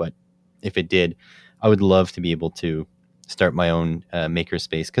happen, but if it did, I would love to be able to start my own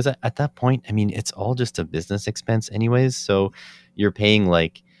makerspace, because at that point, I mean, it's all just a business expense anyways. So you're paying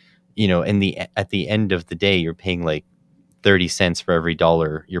like, at the end of the day, you're paying like 30 cents for every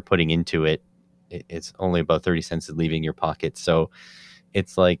dollar you're putting into it. It's only about 30 cents leaving your pocket. So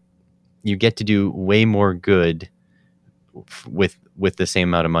it's like, you get to do way more good with the same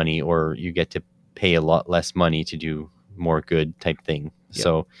amount of money, or you get to pay a lot less money to do more good type thing. Yep.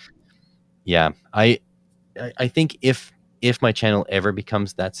 So yeah, I think if my channel ever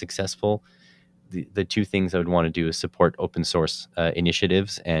becomes that successful, the two things I would want to do is support open source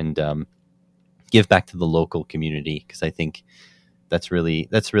initiatives and give back to the local community, because I think that's really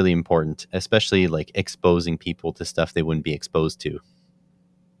important, especially like exposing people to stuff they wouldn't be exposed to.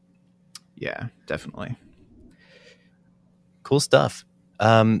 Yeah, definitely. Cool stuff.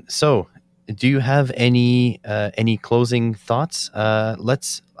 So do you have any closing thoughts?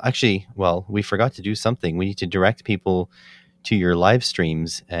 Let's actually, well, we forgot to do something. We need to direct people to your live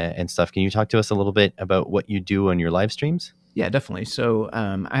streams and stuff. Can you talk to us a little bit about what you do on your live streams? Yeah, definitely. So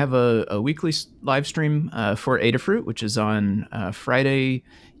I have a weekly live stream for Adafruit, which is on Friday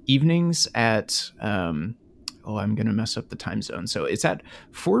evenings at I'm going to mess up the time zone. So it's at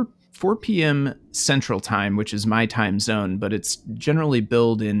 4 p.m. Central Time, which is my time zone, but it's generally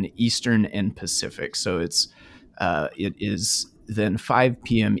billed in Eastern and Pacific. So it is then 5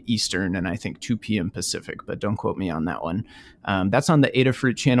 p.m. Eastern and I think 2 p.m. Pacific, but don't quote me on that one. That's on the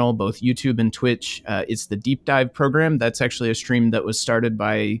Adafruit channel, both YouTube and Twitch. It's the Deep Dive program. That's actually a stream that was started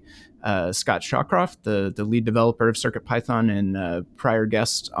by Scott Shawcroft, the lead developer of CircuitPython and prior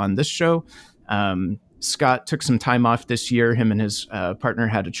guest on this show. Scott took some time off this year. Him and his partner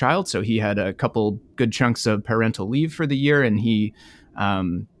had a child, so he had a couple good chunks of parental leave for the year, and he,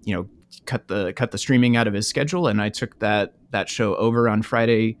 cut the streaming out of his schedule. And I took that show over on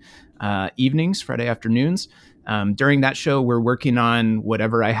Friday evenings, Friday afternoons. During that show, we're working on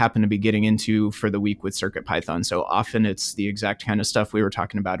whatever I happen to be getting into for the week with CircuitPython. So often it's the exact kind of stuff we were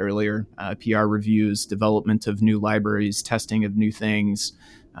talking about earlier: PR reviews, development of new libraries, testing of new things.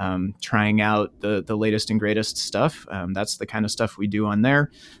 Trying out the latest and greatest stuff. That's the kind of stuff we do on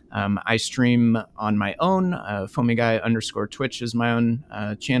there. I stream on my own. FoamyGuy_Twitch is my own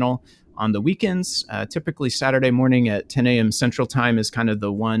channel. On the weekends, typically Saturday morning at 10 a.m. Central Time is kind of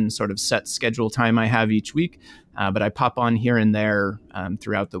the one sort of set schedule time I have each week. But I pop on here and there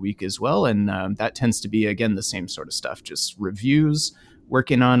throughout the week as well. And that tends to be, again, the same sort of stuff, just reviews,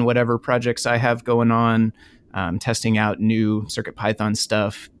 working on whatever projects I have going on, testing out new CircuitPython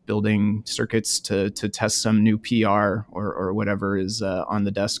stuff, building circuits to test some new PR or whatever is on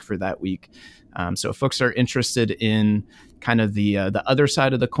the desk for that week. So if folks are interested in kind of the other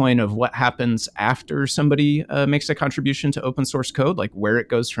side of the coin of what happens after somebody makes a contribution to open source code, like where it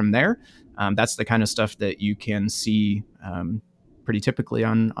goes from there, that's the kind of stuff that you can see pretty typically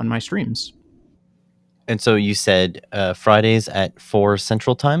on my streams. And so you said Fridays at 4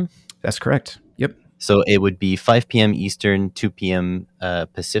 Central Time? That's correct. Yep. So it would be 5 p.m. Eastern, 2 p.m.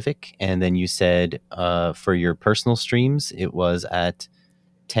 Pacific. And then you said for your personal streams, it was at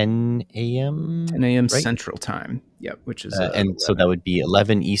 10 a.m. 10 a.m. right? Central Time. Yep, which is and 11. So that would be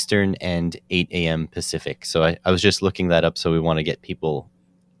 11 Eastern and 8 a.m. Pacific. So I was just looking that up. So we want to get people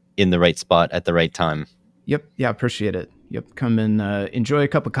in the right spot at the right time. Yep. Yeah, appreciate it. Yep. Come and enjoy a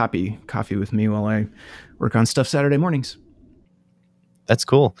cup of coffee with me while I work on stuff Saturday mornings. That's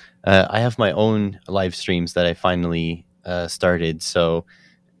cool. I have my own live streams that I finally started. So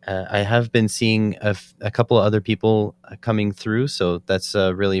I have been seeing a couple of other people coming through. So that's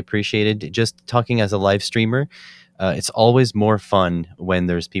really appreciated. Just talking as a live streamer, it's always more fun when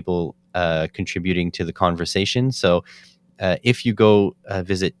there's people contributing to the conversation. So if you go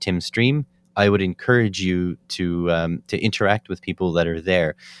visit Tim's stream, I would encourage you to interact with people that are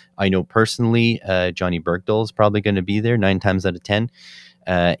there. I know personally, Johnny Bergdahl is probably going to be there 9 times out of 10.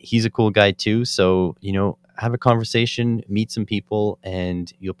 He's a cool guy too. So, have a conversation, meet some people,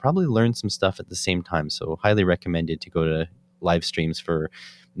 and you'll probably learn some stuff at the same time. So highly recommended to go to live streams for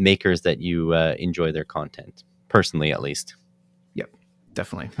makers that you enjoy their content, personally at least. Yep,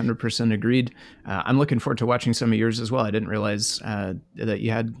 definitely. 100% agreed. I'm looking forward to watching some of yours as well. I didn't realize that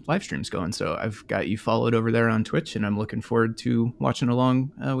you had live streams going. So I've got you followed over there on Twitch, and I'm looking forward to watching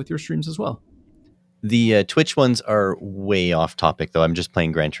along with your streams as well. The Twitch ones are way off topic, though. I'm just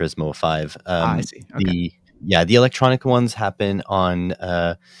playing Gran Turismo 5. I see. Okay. The electronic ones happen on,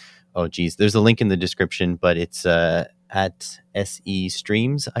 there's a link in the description, but it's at SE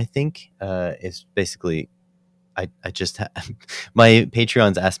Streams, I think. It's basically, I just, my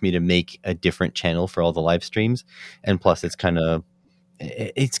Patreons asked me to make a different channel for all the live streams. And plus, it's kind of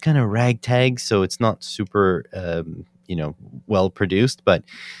ragtag, so it's not super, well produced, but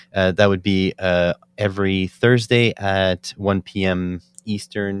that would be every Thursday at 1 p.m.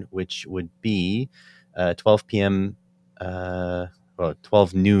 Eastern, which would be 12 p.m.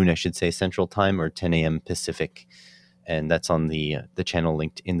 12 noon, I should say, Central Time, or 10 a.m. Pacific. and that's on the channel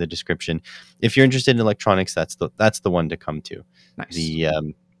linked in the description. If you're interested in electronics, that's the one to come to. Nice.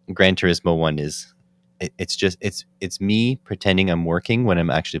 The Gran Turismo one is it's me pretending I'm working when I'm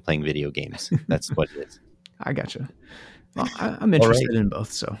actually playing video games. That's what it is. I gotcha. Well, I'm interested in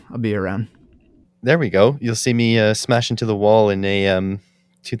both, so I'll be around. There we go. You'll see me smash into the wall in a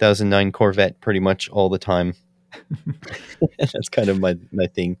 2009 Corvette pretty much all the time. That's kind of my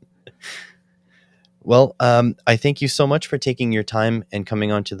thing. Well, I thank you so much for taking your time and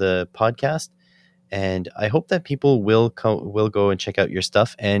coming onto the podcast. And I hope that people will go and check out your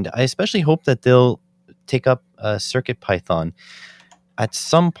stuff. And I especially hope that they'll take up Circuit Python. At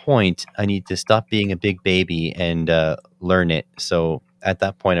some point, I need to stop being a big baby and learn it. So at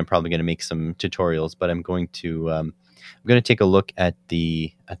that point, I'm probably going to make some tutorials. But I'm going to take a look at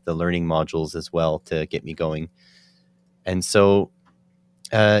the learning modules as well to get me going. And so,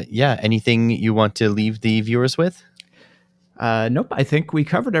 anything you want to leave the viewers with? Nope. I think we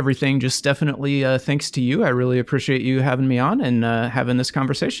covered everything. Just definitely thanks to you. I really appreciate you having me on and having this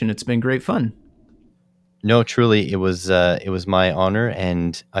conversation. It's been great fun. No, truly, it was my honor,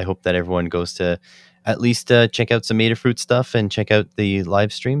 and I hope that everyone goes to at least check out some Adafruit stuff and check out the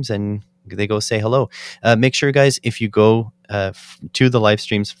live streams, and they go say hello. Make sure, guys, if you go to the live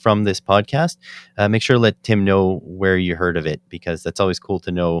streams from this podcast, make sure to let Tim know where you heard of it, because that's always cool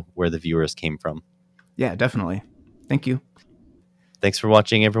to know where the viewers came from. Yeah, definitely. Thank you. Thanks for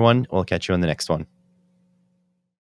watching, everyone. We'll catch you on the next one.